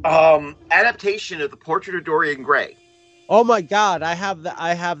adaptation of the Portrait of Dorian Gray. Oh my God! I have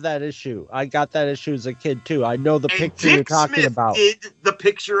that issue. I got that issue as a kid too. I know the picture you're talking about. Did the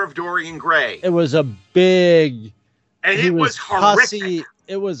picture of Dorian Gray? It was a big, and it was horrific. Pussy,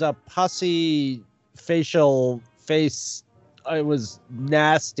 it was a pussy facial face. It was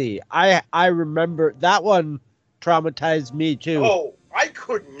nasty. I remember that one traumatized me too. Oh, I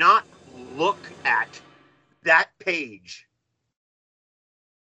could not look at that page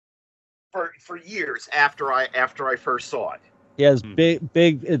for years after I first saw it. He has big.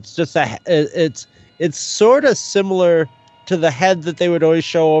 It's just it's sort of similar to the head that they would always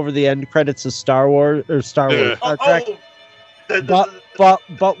show over the end credits of Star Wars Star Trek.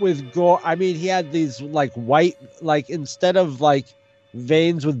 But with gore. I mean, he had these white, instead of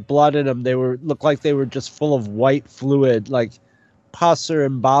veins with blood in them, looked like they were just full of white fluid, like pus or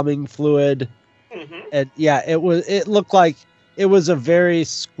embalming fluid. And yeah, it looked like it was a very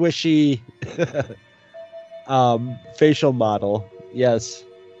squishy facial model. Yes.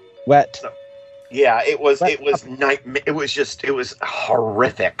 Wet. Yeah, it was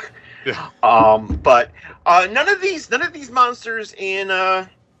horrific. Yeah. But none of these monsters in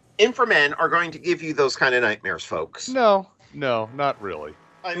Inframan are going to give you those kind of nightmares, folks. No, not really.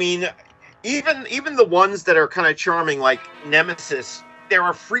 I mean, even the ones that are kind of charming, like Nemesis, there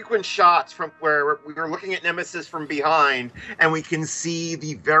are frequent shots from where we are looking at Nemesis from behind, and we can see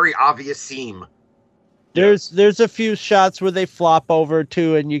the very obvious seam. There's a few shots where they flop over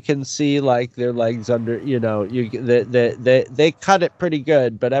too, and you can see like their legs under. They cut it pretty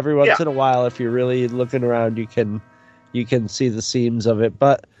good, but every once in a while, if you're really looking around, you can see the seams of it.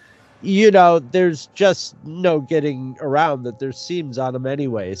 But there's just no getting around that there's seams on them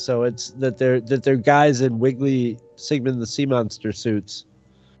anyway. So it's that they're guys in wiggly Sigmund the Sea Monster suits.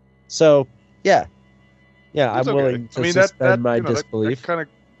 So yeah, I'm okay. willing to suspend my disbelief.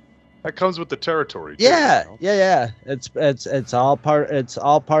 That comes with the territory. Too, Yeah. It's all part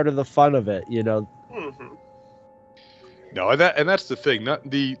of the fun of it, Mm-hmm. No, and that's the thing.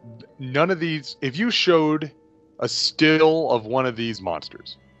 None of these. If you showed a still of one of these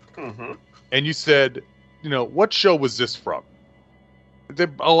monsters, mm-hmm. and you said, what show was this from?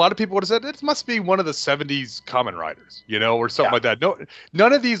 A lot of people would have said it must be one of the 70s Kamen Riders, or something like that. No,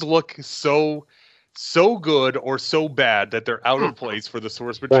 none of these look so good or so bad that they're out of place for the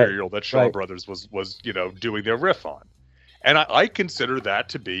source material that Shaw Brothers was doing their riff on. And I consider that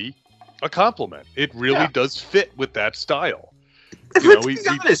to be a compliment. It really does fit with that style. Let's be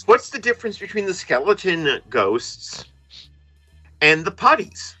honest, what's the difference between the skeleton ghosts and the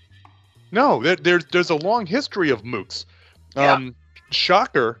putties? No, there's a long history of mooks.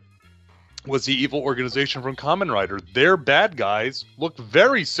 Shocker was the evil organization from Kamen Rider. Their bad guys looked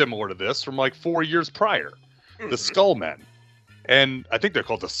very similar to this from like 4 years prior. The Skullmen. And I think they're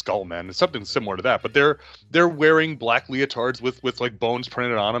called the Skullmen. It's something similar to that. But they're wearing black leotards with like bones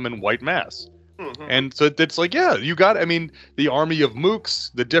printed on them and white masks. Mm-hmm. And so it's like, the army of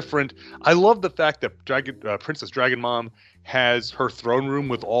mooks, the different... I love the fact that Princess Dragon Mom has her throne room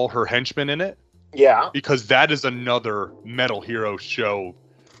with all her henchmen in it. Yeah. Because that is another Metal Hero show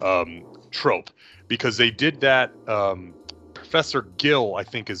trope. Because they did that. Professor Gill, I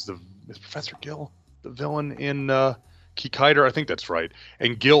think, is Professor Gill the villain in Kikaider? I think that's right.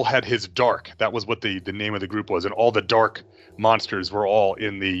 And Gill had his Dark. That was what the name of the group was. And all the Dark monsters were all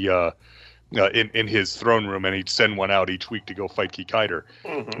in the in his throne room. And he'd send one out each week to go fight Kikaider.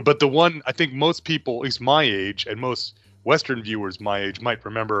 Mm-hmm. But the one I think most people, at least my age, and most Western viewers my age might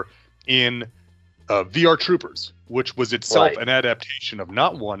remember in VR Troopers, which was itself an adaptation of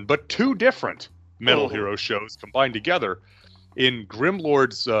not one, but two different Metal Hero shows combined together. In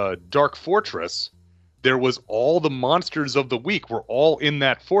Grimlord's Dark Fortress, there was all the monsters of the week were all in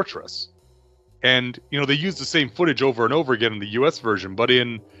that fortress. And, they used the same footage over and over again in the US version, but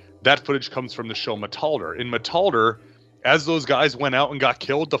that footage comes from the show Metalder. In Metalder, as those guys went out and got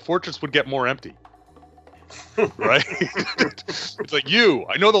killed, the fortress would get more empty. Right? It's like,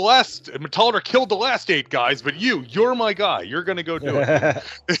 I know Metalder killed the last 8 guys, but you're my guy. You're going to go do it.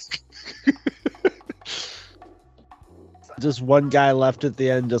 Just one guy left at the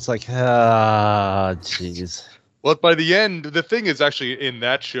end, just like, jeez. Well, by the end, the thing is actually in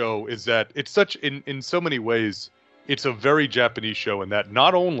that show is that it's such, in so many ways, it's a very Japanese show in that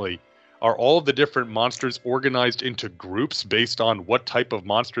not only are all of the different monsters organized into groups based on what type of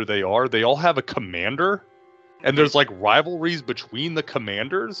monster they are, they all have a commander. And there's like rivalries between the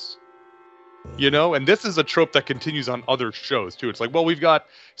commanders, and this is a trope that continues on other shows too. It's like, well, we've got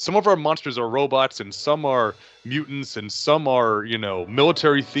some of our monsters are robots and some are mutants and some are,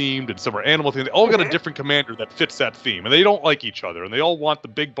 military themed and some are animal themed. They all got a different commander that fits that theme and they don't like each other and they all want the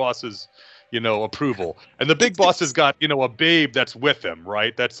big boss's, approval. And the big boss has got, a babe that's with him,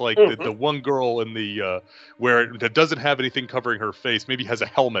 right? That's like the one girl in the, that doesn't have anything covering her face, maybe has a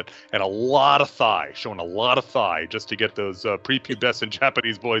helmet and a lot of thigh, showing a lot of thigh just to get those prepubescent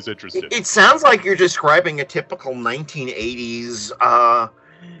Japanese boys interested. It sounds like you're describing a typical 1980s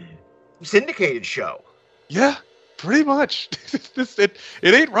syndicated show. Yeah. Pretty much. It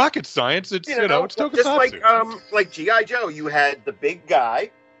ain't rocket science. It's, it's tokusatsu. Just like G.I. Joe, you had the big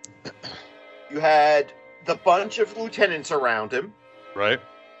guy. You had the bunch of lieutenants around him. Right.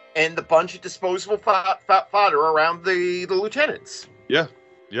 And the bunch of disposable fodder around the lieutenants. Yeah.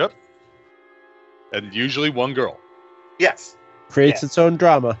 Yep. And usually one girl. Yes. Creates its own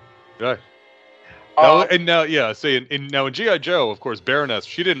drama. Right. In G.I. Joe, of course, Baroness,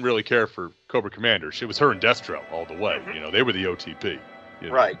 she didn't really care for Cobra Commander. She was her and Destro all the way. They were the OTP.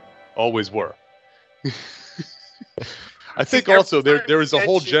 Right. Always were. I think also there is a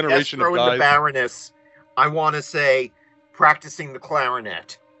whole generation of guys. The Baroness, I want to say, practicing the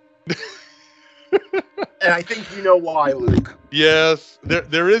clarinet. And I think you know why, Luke. Yes,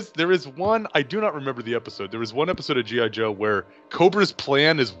 there is one. I do not remember the episode. There was one episode of G.I. Joe where Cobra's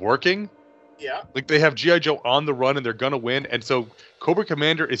plan is working. Yeah. Like they have G.I. Joe on the run and they're gonna win, and so Cobra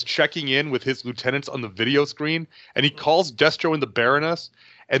Commander is checking in with his lieutenants on the video screen, and he calls Destro and the Baroness,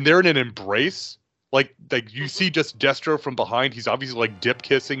 and they're in an embrace. Like you see just Destro from behind. He's obviously like dip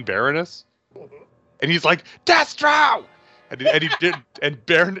kissing Baroness, and he's like Destro, and he did, and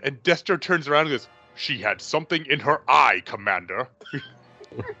Destro turns around and goes, "She had something in her eye, Commander."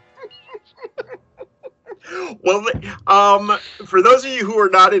 Well, for those of you who are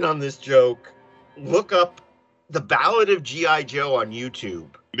not in on this joke, look up The Ballad of G.I. Joe on YouTube,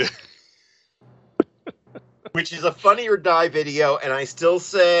 which is a Funny or Die video. And I still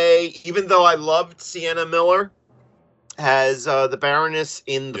say, even though I loved Sienna Miller as the Baroness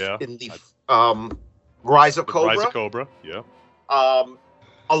in the Rise of Cobra. Rise of Cobra, yeah.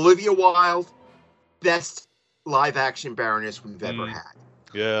 Olivia Wilde, best live action Baroness we've ever had.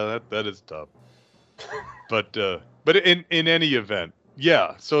 Yeah, that is tough. But in any event,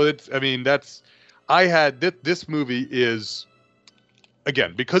 yeah. So this movie is,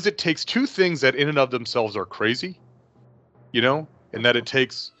 again, because it takes two things that in and of themselves are crazy, and that it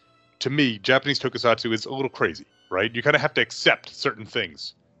takes, to me, Japanese tokusatsu is a little crazy, right? You kind of have to accept certain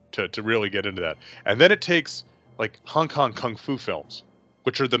things to really get into that. And then it takes like Hong Kong kung fu films,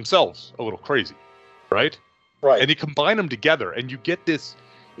 which are themselves a little crazy, right? Right. And you combine them together and you get this.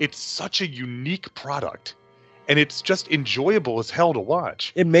 It's such a unique product, and it's just enjoyable as hell to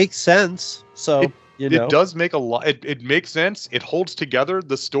watch. It makes sense. So, it does make a lot. It makes sense. It holds together.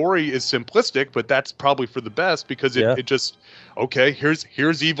 The story is simplistic, but that's probably for the best because it just, okay,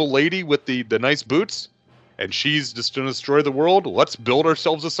 here's evil lady with the nice boots, and she's just going to destroy the world. Let's build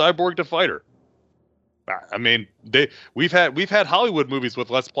ourselves a cyborg to fight her. I mean, we've had Hollywood movies with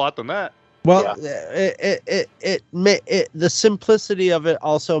less plot than that. Well, the simplicity of it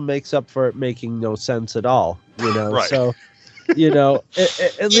also makes up for it making no sense at all, Right. So, at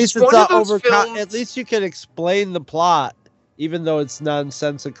least it's not overcome. At least you can explain the plot, even though it's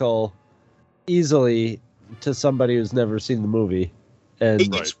nonsensical, easily to somebody who's never seen the movie. And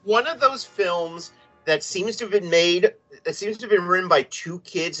it's one of those films that seems to have been made. It seems to have been written by two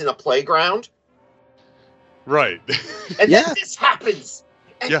kids in a playground. Right. And then this happens.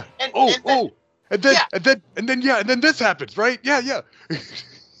 And then this happens, right? Yeah.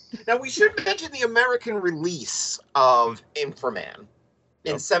 Now we should mention the American release of Inframan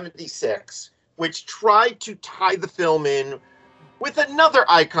in '76, which tried to tie the film in with another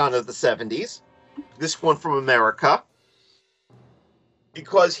icon of the '70s, this one from America,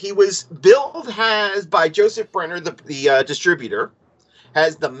 because he was billed as by Joseph Brenner, the distributor,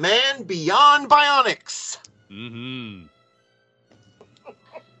 as the man beyond bionics. Mm-hmm.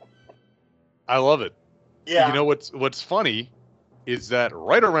 I love it. Yeah. You know what's funny is that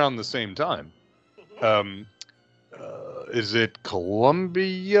right around the same time, is it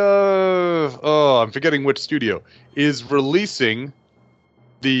Columbia? Oh, I'm forgetting which studio is releasing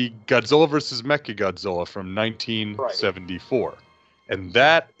the Godzilla vs. Mechagodzilla from 1974, and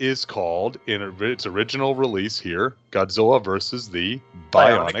that is called, in its original release here, Godzilla vs. the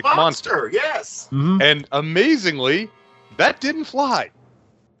Bionic Monster. Yes. Mm-hmm. And amazingly, that didn't fly.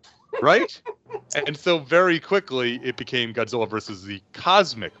 Right? And so very quickly it became Godzilla versus the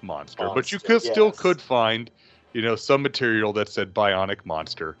Cosmic Monster. But you still could find, some material that said Bionic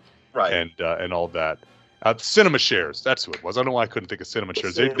Monster. Right. And all that. Cinema Shares, that's who it was. I don't know why I couldn't think of Cinema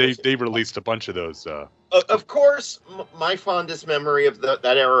Shares. They released a bunch of those. Of course, my fondest memory of that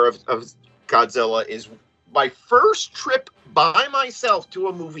era of Godzilla is my first trip by myself to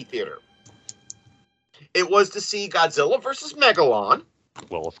a movie theater. It was to see Godzilla versus Megalon.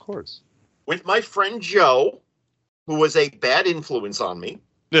 Well, of course. With my friend Joe, who was a bad influence on me.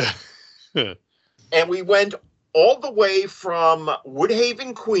 And we went all the way from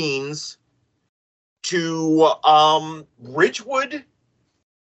Woodhaven, Queens to Ridgewood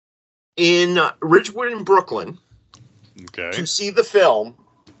in Brooklyn to see the film.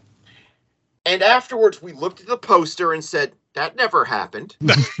 And afterwards we looked at the poster and said, that never happened.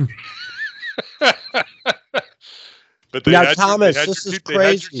 But they now, had Thomas, they this is they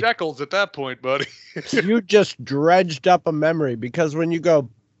crazy. had your shekels at that point, buddy. You just dredged up a memory, because when you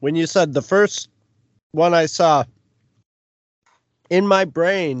said the first one I saw, in my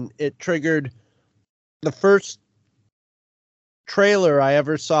brain, it triggered the first trailer I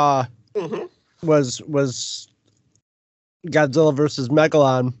ever saw was Godzilla versus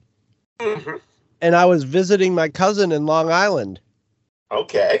Megalon. Mm-hmm. And I was visiting my cousin in Long Island.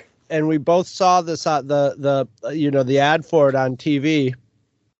 Okay. And we both saw this the ad for it on TV.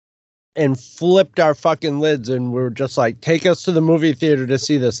 and flipped our fucking lids, and we were just like, take us to the movie theater to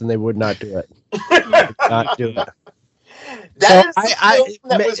see this, and they would not do it. Not do it.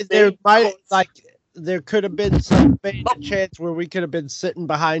 There could have been some chance where we could have been sitting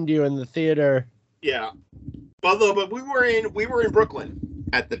behind you in the theater. Yeah. Although, but we were in Brooklyn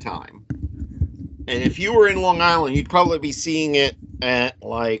at the time. And if you were in Long Island, you'd probably be seeing it at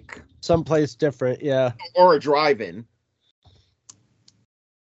like someplace different, yeah. Or a drive-in.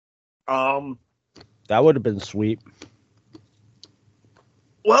 That would have been sweet.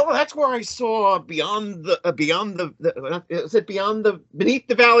 Well, that's where I saw Beneath the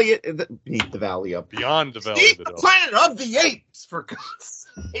Planet of the Apes, for God's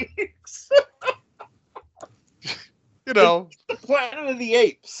sakes. You know, the Planet of the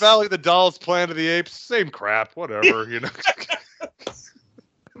Apes. Valley of the Dolls, Planet of the Apes, same crap, whatever, you know.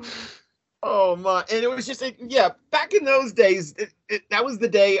 Oh my! And it was just back in those days, that was the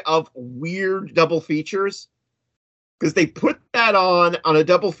day of weird double features, because they put that on a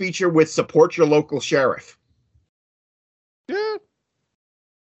double feature with Support Your Local Sheriff. Yeah,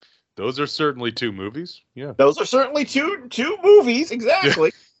 those are certainly two movies. Yeah, those are certainly two movies,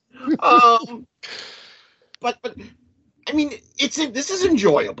 exactly. But I mean, this is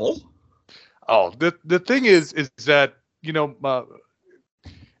enjoyable. Oh, the thing is that, you know,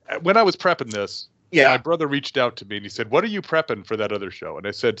 when I was prepping this, my brother reached out to me and he said, "What are you prepping for that other show?" And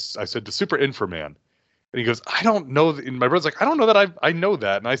I said, "The Super Inframan." And he goes, "I don't know." And my brother's like, "I don't know that I know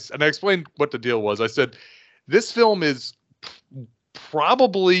that." And I explained what the deal was. I said, "This film is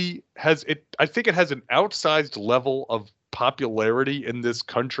probably I think it has an outsized level of popularity in this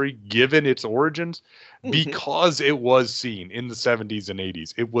country given its origins, because it was seen in the 70s and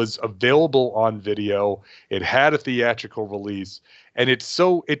 80s. It was available on video. It had a theatrical release, and it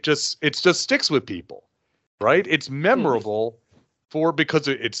just sticks with people, right? It's memorable because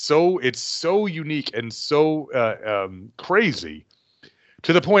it's so unique and so crazy,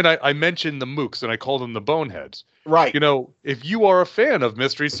 to the point I mentioned the Mooks and I called them the Boneheads. Right. You know, if you are a fan of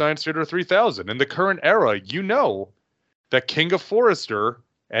Mystery Science Theater 3000 in the current era, you know that Kinga Forrester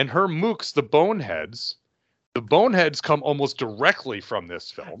and her Mooks, the Boneheads come almost directly from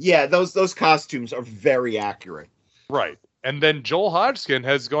this film. Yeah, those costumes are very accurate. Right. And then Joel Hodgkin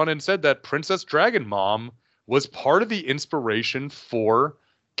has gone and said that Princess Dragon Mom was part of the inspiration for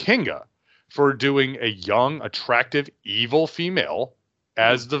Kinga, for doing a young, attractive, evil female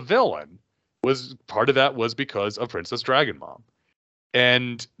as the villain. Part of that was because of Princess Dragon Mom.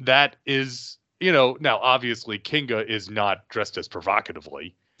 And that is, you know, now obviously Kinga is not dressed as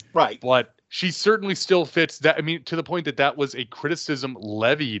provocatively. Right. But she certainly still fits that. I mean, to the point that was a criticism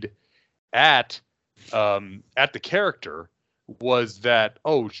levied at the character, was that,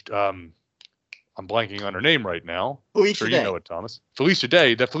 I'm blanking on her name right now. Felicia Day. You know it, Thomas. Felicia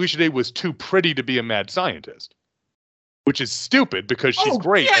Day. That Felicia Day was too pretty to be a mad scientist, which is stupid because she's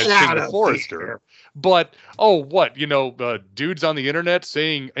great as Kinga Forrester. But dudes on the internet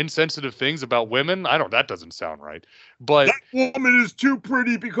saying insensitive things about women, that doesn't sound right. But that woman is too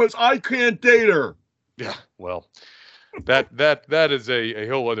pretty because I can't date her. Yeah, well, that is a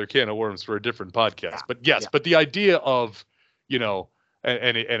whole other can of worms for a different podcast. But yes, but the idea of, you know,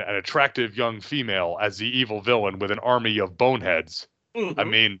 an attractive young female as the evil villain with an army of boneheads. I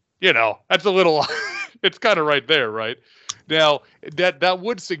mean, you know, that's a little it's kind of right there, right? Now, that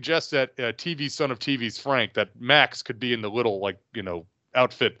would suggest that TV's Son of TV's Frank, that Max could be in the little, like, you know,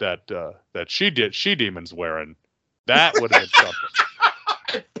 outfit that She-Demon's wearing. That would have been something.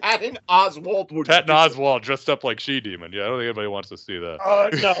 Patton Oswalt Oswalt dressed up like She-Demon. Yeah, I don't think anybody wants to see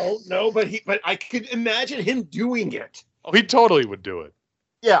that. No, but I could imagine him doing it. Oh, he totally would do it.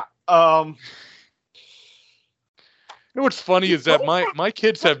 Yeah. You know what's funny is that my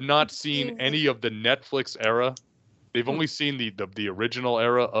kids have not seen any of the Netflix era. They've only seen the original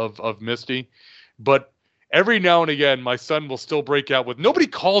era of Misty. But every now and again, my son will still break out with, "Nobody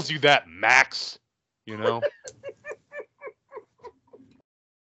calls you that, Max." You know?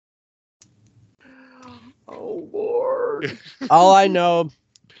 Oh, Lord. All I know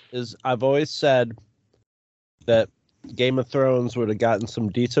is I've always said that Game of Thrones would have gotten some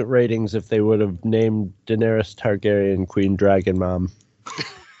decent ratings if they would have named Daenerys Targaryen Queen Dragon Mom.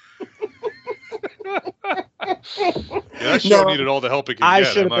 That show needed all the help it could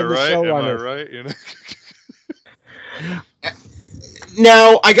get. Am I right? Am I right? You know?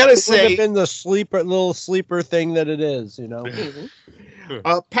 Now, I gotta say, would have been the little sleeper thing that it is, you know.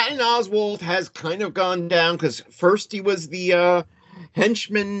 Patton Oswalt has kind of gone down, because first he was the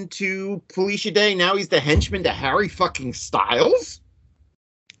henchman to Felicia Day. Now he's the henchman to Harry fucking Styles.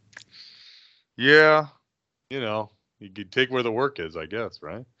 Yeah, you know, You could take where the work is, I guess,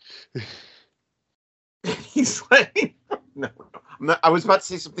 right? He's like, no. I was about to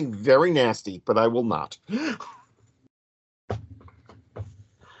say something very nasty, but I will not.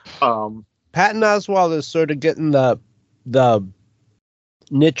 Patton Oswalt is sort of getting the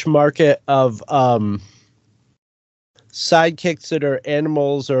niche market of sidekicks that are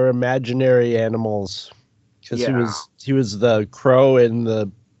animals or imaginary animals, because he was the crow in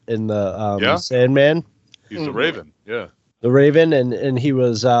the Sandman. He's the Raven, yeah. The Raven, and he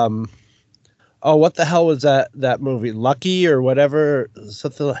was what the hell was that movie? Lucky or whatever,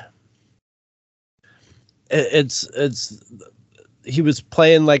 something. It's he was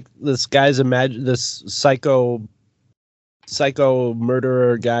playing like this guy's this psycho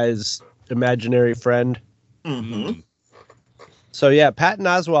murderer guy's imaginary friend. Mm-hmm. So yeah, Patton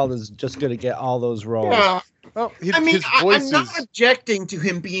Oswalt is just going to get all those roles. Yeah. Well, I'm not objecting to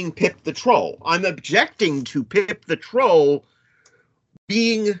him being Pip the Troll. I'm objecting to Pip the Troll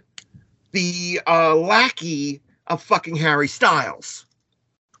being the lackey of fucking Harry Styles.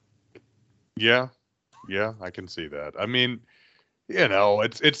 Yeah, I can see that. I mean, you know,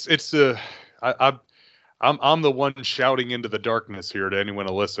 I'm the one shouting into the darkness here to anyone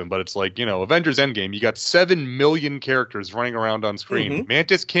to listen, but it's like, you know, Avengers Endgame, you got 7 million characters running around on screen. Mm-hmm.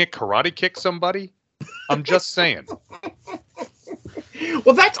 Mantis can't karate kick somebody? I'm just saying.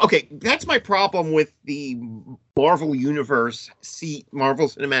 Well, that's my problem with the Marvel Universe, Marvel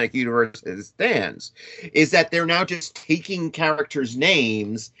Cinematic Universe as it stands, is that they're now just taking characters'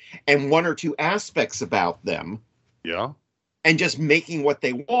 names and one or two aspects about them. Yeah. And just making what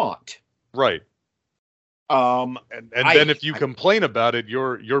they want. Right. And then if you complain about it,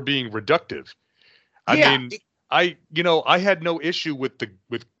 you're being reductive. I had no issue with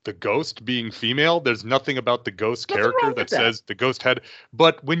the Ghost being female. There's nothing about the Ghost character that says the Ghost had.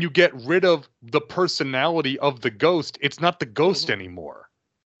 But when you get rid of the personality of the Ghost, it's not the Ghost anymore.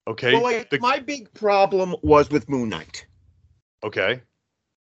 Okay. Well, my big problem was with Moon Knight. Okay.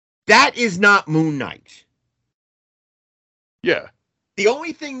 That is not Moon Knight. Yeah. The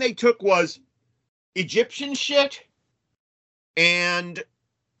only thing they took was Egyptian shit and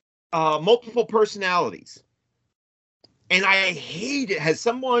multiple personalities. And I hate it as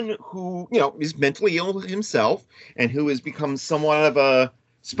someone who, you know, is mentally ill himself and who has become somewhat of a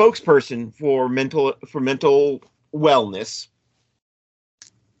spokesperson for mental wellness.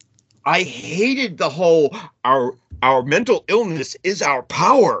 I hated the whole our mental illness is our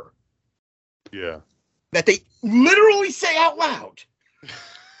power. Yeah. That they literally say out loud.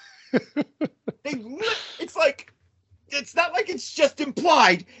 It's like, it's not like it's just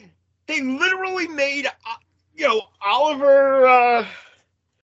implied. They literally made, Oliver,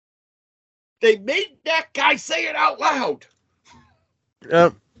 they made that guy say it out loud.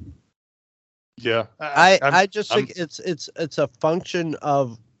 Yeah. I just think it's a function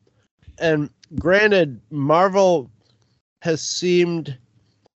of, and granted, Marvel has seemed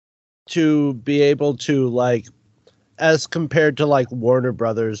to be able to, like, as compared to like Warner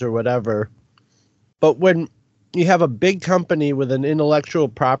Brothers or whatever. But when you have a big company with an intellectual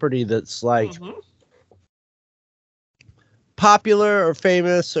property that's like popular or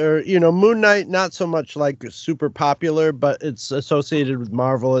famous, or, you know, Moon Knight, not so much like super popular, but it's associated with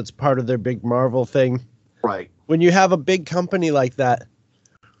Marvel. It's part of their big Marvel thing. Right. When you have a big company like that,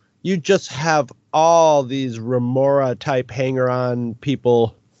 you just have all these Remora type hanger-on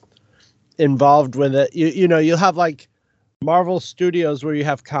people involved with it. You know, you'll have like Marvel Studios where you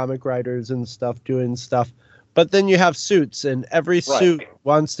have comic writers and stuff doing stuff, but then you have suits, and every suit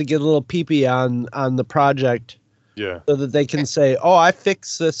wants to get a little pee-pee on the project. Yeah. So that they can say, "Oh, I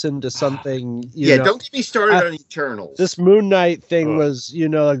fixed this into something." You know, don't get me started on Eternals. This Moon Knight thing was, you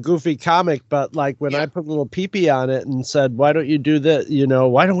know, a goofy comic, but like when I put a little pee-pee on it and said, "Why don't you do that? You know,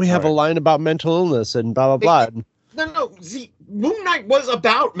 why don't we have a line about mental illness and blah blah blah?" No. See, Moon Knight was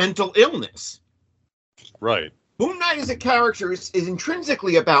about mental illness. Right. Moon Knight as a character is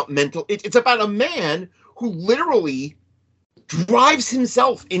intrinsically about mental. It's about a man who literally drives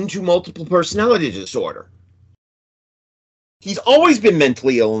himself into multiple personality disorder. He's always been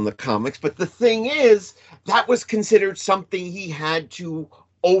mentally ill in the comics, but the thing is, that was considered something he had to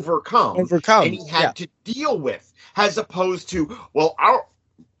overcome. And he had to deal with, as opposed to, well,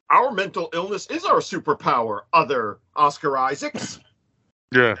 our mental illness is our superpower, other Oscar Isaacs.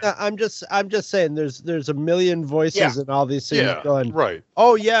 Yeah. I'm just saying there's a million voices and all these things going, right.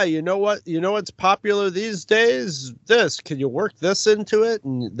 Oh yeah, you know what? You know what's popular these days? This. Can you work this into it?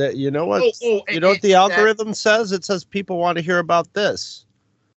 And that, you know what? You know what the algorithm says? It says people want to hear about this.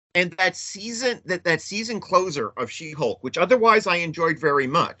 And that season closer of She-Hulk, which otherwise I enjoyed very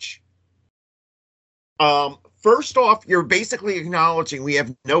much, first off, you're basically acknowledging we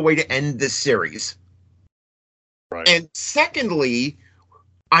have no way to end this series. Right. And secondly,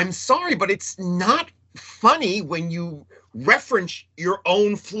 I'm sorry, but it's not funny when you reference your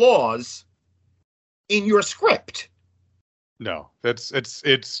own flaws in your script. No, it's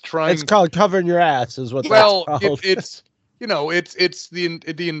trying. It's called covering your ass, is what. Well, that's called. it's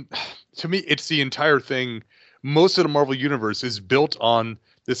the to me, it's the entire thing. Most of the Marvel universe is built on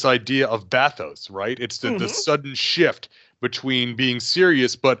this idea of bathos, right? It's the sudden shift between being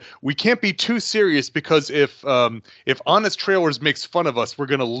serious, but we can't be too serious because if Honest Trailers makes fun of us, we're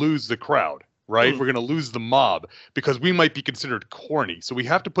going to lose the crowd, right? We're going to lose the mob because we might be considered corny. So we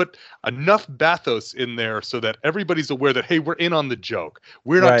have to put enough bathos in there so that everybody's aware that, hey, we're in on the joke.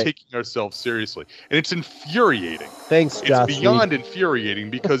 We're not taking ourselves seriously. And it's infuriating. Thanks, Josh. It's beyond infuriating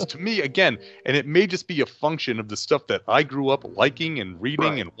because to me, again, and it may just be a function of the stuff that I grew up liking and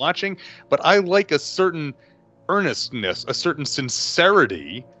reading and watching, but I like a certain earnestness, a certain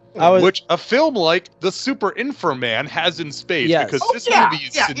sincerity, which a film like The Super Inframan has in spades, because this movie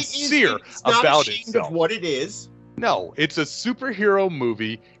is sincere about itself. Of what it is. No, it's a superhero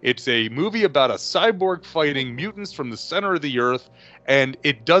movie. It's a movie about a cyborg fighting mutants from the center of the earth, and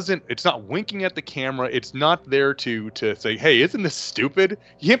it's not winking at the camera. It's not there to say, hey, isn't this stupid?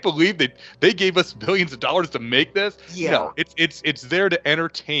 You can't believe that they gave us billions of dollars to make this? Yeah. No, it's there to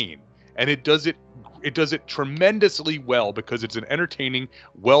entertain, and it does it tremendously well because it's an entertaining,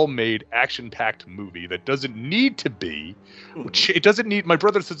 well-made, action-packed movie that doesn't need to be. It doesn't need. My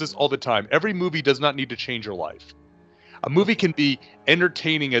brother says this all the time. Every movie does not need to change your life. A movie can be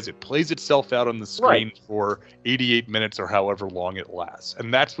entertaining as it plays itself out on the screen for 88 minutes or however long it lasts.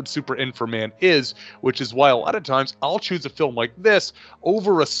 And that's what Super Inframan is, which is why a lot of times I'll choose a film like this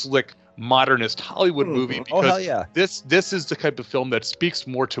over a slick modernist Hollywood movie because this is the type of film that speaks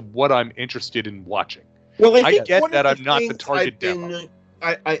more to what I'm interested in watching. Well, I get that I'm not the target demo.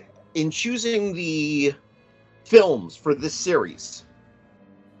 In choosing the films for this series,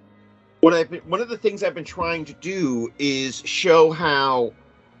 one of the things I've been trying to do is show how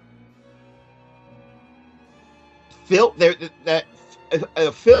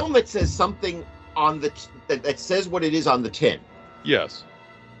a film that says something on that says what it is on the tin. Yes.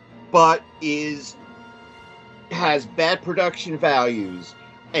 But has bad production values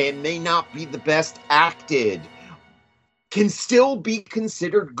and may not be the best acted, can still be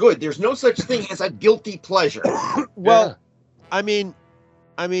considered good. There's no such thing as a guilty pleasure. Well, I mean,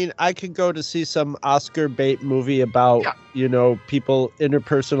 I could go to see some Oscar bait movie about, people,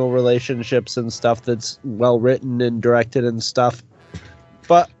 interpersonal relationships and stuff that's well written and directed and stuff.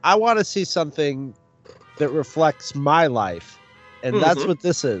 But I want to see something that reflects my life. And that's what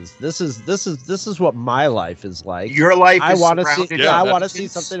this is. This is what my life is like. Your life. I want to see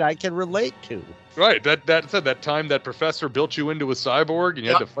something I can relate to. Right. That time that professor built you into a cyborg and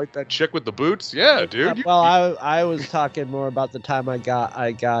you had to fight that chick with the boots. Yeah, dude. Well, I was talking more about the time I got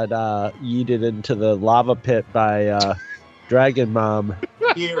yeeted into the lava pit by Dragon Mom.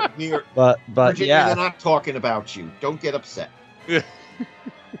 Here. But Virginia, they're not talking about you. Don't get upset.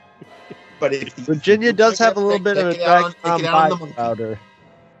 But Virginia does have a little bit of a Dragon Mom vibe about her.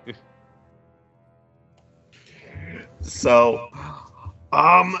 So,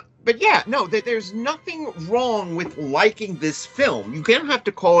 but yeah, no, there's nothing wrong with liking this film. You don't have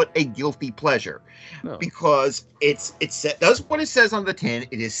to call it a guilty pleasure, because it does what it says on the tin.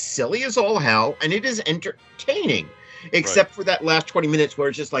 It is silly as all hell, and it is entertaining, except for that last 20 minutes where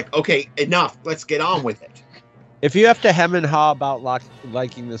it's just like, okay, enough, let's get on with it. If you have to hem and haw about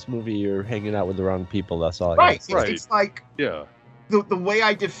liking this movie, you're hanging out with the wrong people. That's all. It's like the way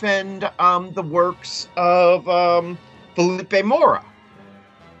I defend the works of Felipe Mora.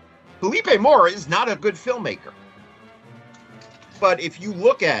 Felipe Mora is not a good filmmaker. But if you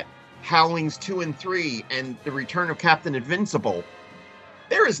look at Howlings 2 and 3 and The Return of Captain Invincible,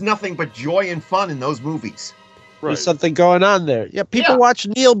 there is nothing but joy and fun in those movies. There's something going on there. Yeah, people watch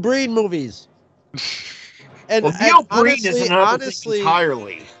Neil Breen movies. And Neil Breen is another thing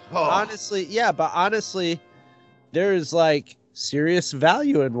entirely. Honestly, there is like serious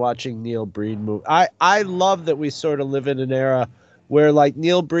value in watching Neil Breen movies. I love that we sort of live in an era where like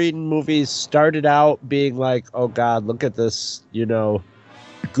Neil Breen movies started out being like, oh God, look at this,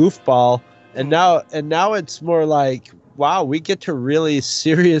 goofball, and now it's more like, wow, we get to really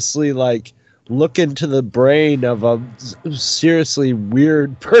seriously like look into the brain of a seriously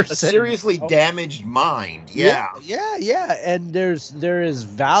weird person, a seriously damaged mind. Yeah. And there is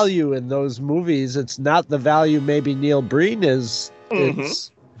value in those movies. It's not the value maybe Neil Breen is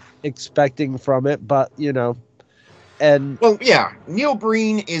expecting from it, but and Neil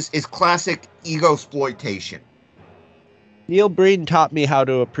Breen is classic ego-sploitation. Neil Breen taught me how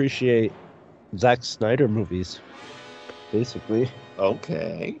to appreciate Zack Snyder movies. Basically.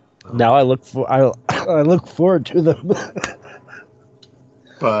 Okay. Now I look forward to them.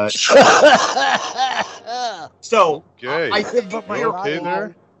 But so Okay. I think But my You body- okay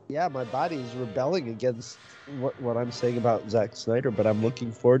there? Yeah, my body is rebelling against what I'm saying about Zack Snyder, but I'm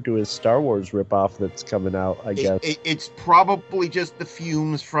looking forward to his Star Wars ripoff that's coming out, I guess. it's probably just the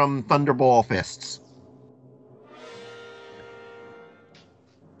fumes from Thunderball fists.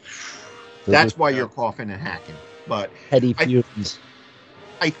 That's why you're coughing and hacking. But Heady fumes.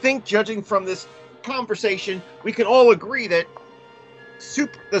 I think, judging from this conversation, we can all agree that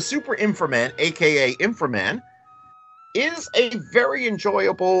the Super Inframan, aka Inframan, is a very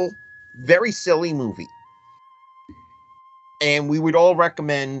enjoyable, very silly movie. And we would all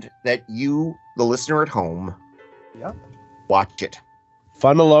recommend that you, the listener at home, watch it.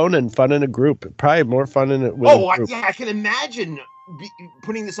 Fun alone and fun in a group. Probably more fun in it with a group. I can imagine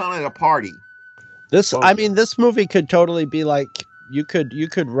putting this on at a party. This movie could totally be like you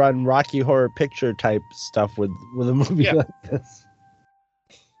could run Rocky Horror Picture type stuff with a movie like this.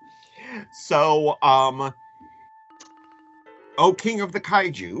 So, O King of the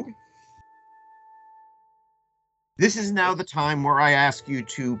Kaiju, this is now the time where I ask you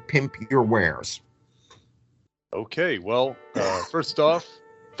to pimp your wares. Okay, well, first off,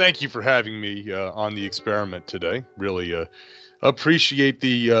 thank you for having me on the experiment today. Really appreciate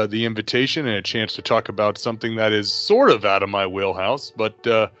the invitation and a chance to talk about something that is sort of out of my wheelhouse, but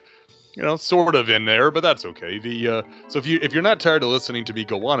sort of in there. But that's okay. So if you're not tired of listening to me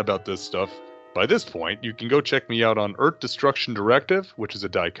go on about this stuff, by this point, you can go check me out on Earth Destruction Directive, which is a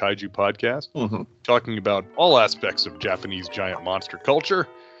Daikaiju podcast, talking about all aspects of Japanese giant monster culture.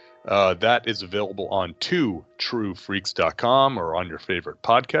 That is available on 2truefreaks.com or on your favorite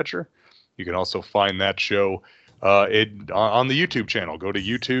podcatcher. You can also find that show on the YouTube channel. Go to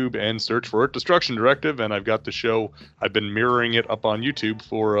YouTube and search for Earth Destruction Directive, and I've got the show. I've been mirroring it up on YouTube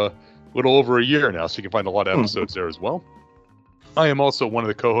for a little over a year now, so you can find a lot of episodes there as well. I am also one of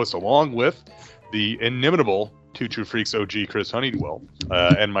the co-hosts, along with the inimitable Two True Freaks OG Chris Honeydwell,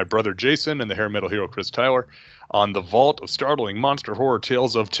 and my brother Jason and the hair metal hero Chris Tyler, on the Vault of Startling Monster Horror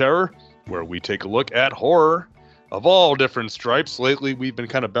Tales of Terror, where we take a look at horror of all different stripes. Lately, we've been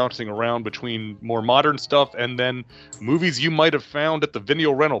kind of bouncing around between more modern stuff and then movies you might have found at the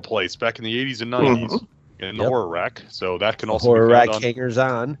video rental place back in the 80s and 90s in the horror rack. So that can also Horror be found Rack on Hangers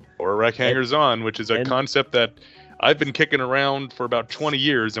On. Horror Rack Hangers On, which is a concept that I've been kicking around for about 20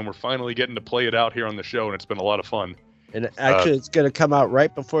 years, and we're finally getting to play it out here on the show, and it's been a lot of fun. And actually, it's going to come out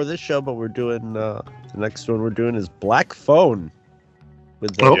right before this show, but we're doing the next one we're doing is Black Phone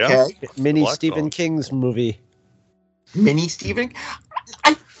with the mini Black Stephen Phone. King's movie. Mini Stephen?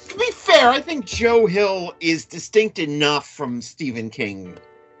 To be fair, I think Joe Hill is distinct enough from Stephen King.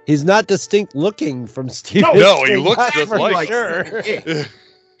 He's not distinct looking from Stephen No, he King. looks that's just for like sure.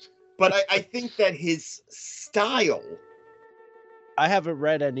 But I think that his style... I haven't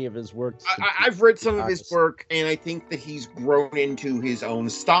read any of his works. I've read some of his work, and I think that he's grown into his own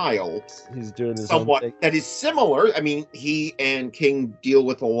style. He's doing his somewhat own thing. that is similar. I mean, he and King deal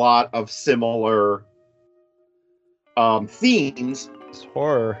with a lot of similar themes. It's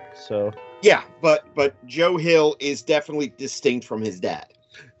horror, so yeah. But Joe Hill is definitely distinct from his dad.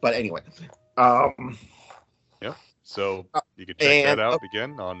 But anyway, yeah. So you can check that out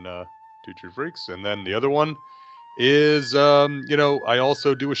again on Two True Freaks, and then the other one is I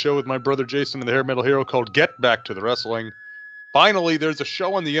also do a show with my brother Jason and the hair metal hero called Get Back to the Wrestling. Finally, there's a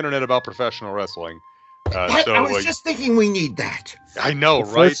show on the internet about professional wrestling. I was just thinking we need that. I know,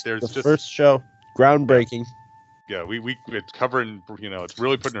 right? There's just first show, groundbreaking. Yeah, we it's covering. It's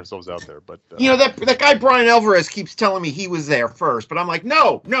really putting ourselves out there. But that guy Brian Alvarez keeps telling me he was there first, but I'm like,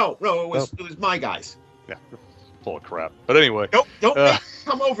 no, it was my guys. Yeah, full of crap. But anyway, don't make me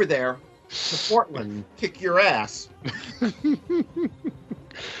come over there to Portland, kick your ass.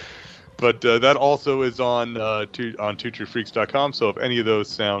 But that also is on twotruefreaks.com. So if any of those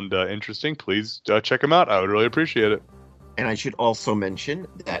sound interesting, please check them out. I would really appreciate it. And I should also mention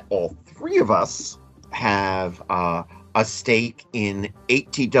that all three of us have a stake in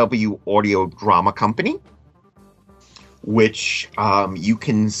 8TW Audio Drama Company, which you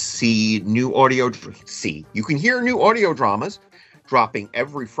can see new audio. You can hear new audio dramas dropping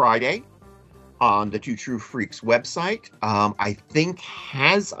every Friday on the Two True Freaks website. I think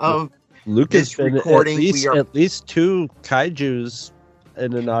as of Luke has been recording, at least two kaijus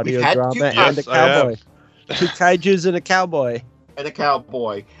in an audio drama and a Yes, cowboy. Two kaijus and a cowboy.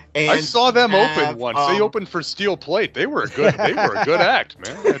 And I saw them open once. They opened for Steel Plate. They were a good act,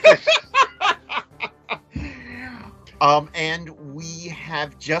 man. And we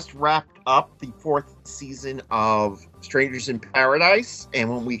have just wrapped up the 4th season of Strangers in Paradise. And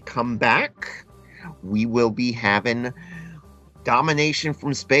when we come back, we will be having Domination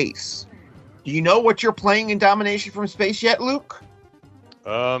from Space. Do you know what you're playing in Domination from Space yet, Luke?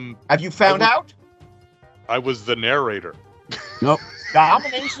 Have you found out? I was the narrator. Nope.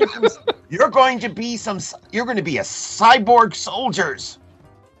 Domination from You're going to be a cyborg soldiers.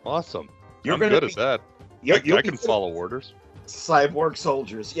 Awesome. You're I'm gonna good at that. I can follow orders. Cyborg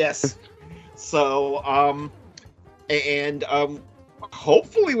soldiers, yes. So,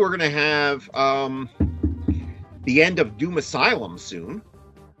 hopefully we're gonna have the end of Doom Asylum soon.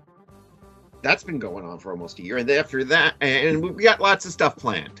 That's been going on for almost a year, and then after that, and we got lots of stuff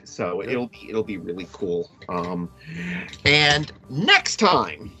planned. So it'll be really cool. And next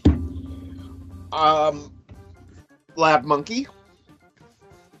time, Lab Monkey.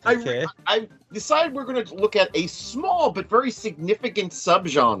 Okay. I decided we're going to look at a small but very significant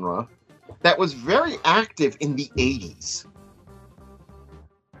subgenre that was very active in the 80s.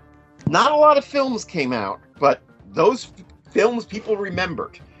 Not a lot of films came out, but those films people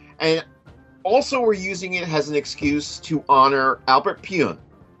remembered. And also we're using it as an excuse to honor Albert Pyun,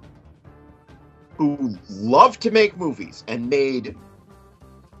 who loved to make movies and made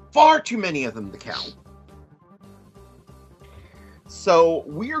far too many of them to count. So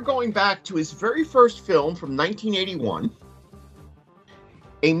we are going back to his very first film from 1981,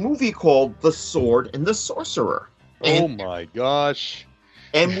 a movie called The Sword and the Sorcerer. Oh my gosh.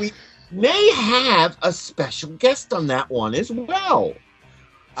 And we may have a special guest on that one as well.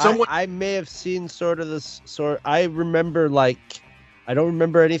 I may have seen sort of this sort. I remember I don't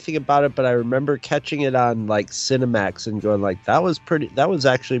remember anything about it, but I remember catching it on Cinemax and going that was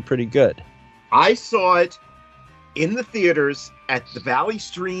actually pretty good. I saw it in the theaters at the Valley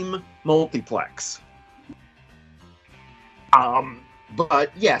Stream Multiplex.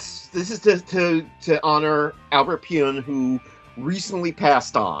 But yes, this is to honor Albert Pyun, who recently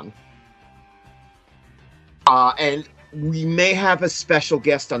passed on. And we may have a special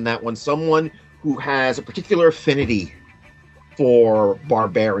guest on that one, someone who has a particular affinity for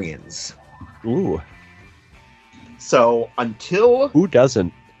barbarians. Ooh. So until... Who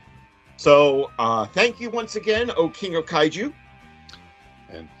doesn't? So thank you once again, O King of Kaiju.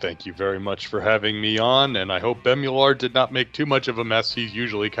 And thank you very much for having me on, and I hope Bemular did not make too much of a mess. He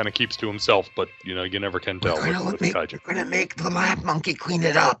usually kind of keeps to himself, but, you never can tell with Kaiju. We're going to make the Lab Monkey clean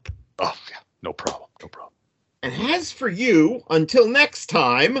it up. Oh, yeah. No problem. And as for you, until next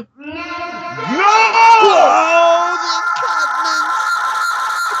time... No!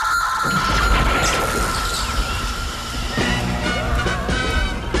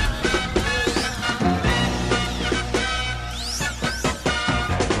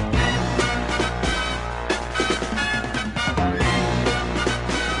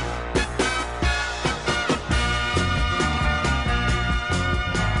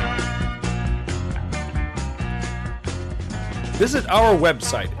 Visit our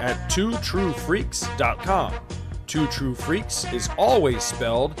website at twotruefreaks.com. Two True Freaks is always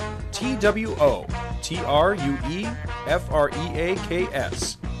spelled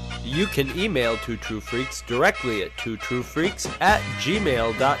TWOTRUEFREAKS. You can email Two True Freaks directly at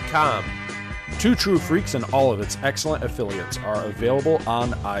twotruefreaks@gmail.com. Two True Freaks and all of its excellent affiliates are available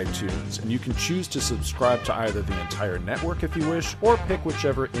on iTunes, and you can choose to subscribe to either the entire network if you wish, or pick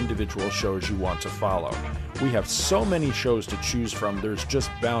whichever individual shows you want to follow. We have so many shows to choose from, there's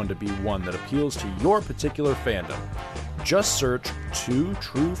just bound to be one that appeals to your particular fandom. Just search Two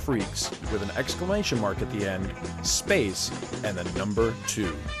True Freaks with an exclamation mark at the end, space, and the number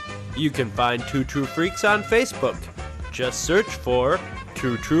 2. You can find Two True Freaks on Facebook. Just search for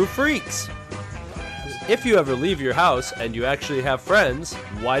Two True Freaks. If you ever leave your house and you actually have friends,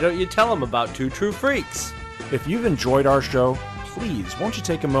 why don't you tell them about Two True Freaks? If you've enjoyed our show, please won't you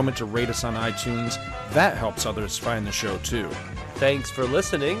take a moment to rate us on iTunes? That helps others find the show too. Thanks for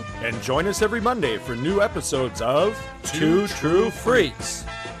listening, and join us every Monday for new episodes of Two True Freaks.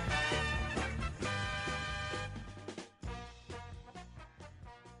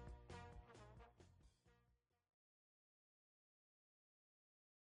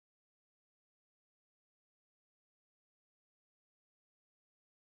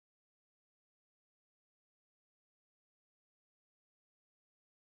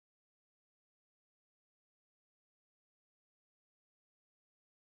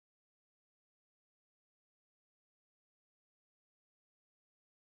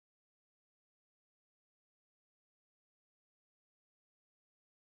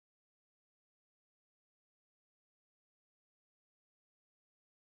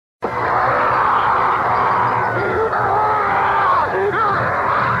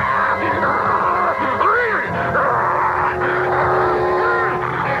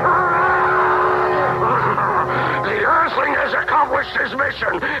 his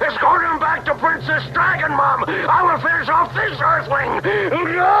mission. Escort him back to Princess Dragon Mom. I will finish off this Earthling.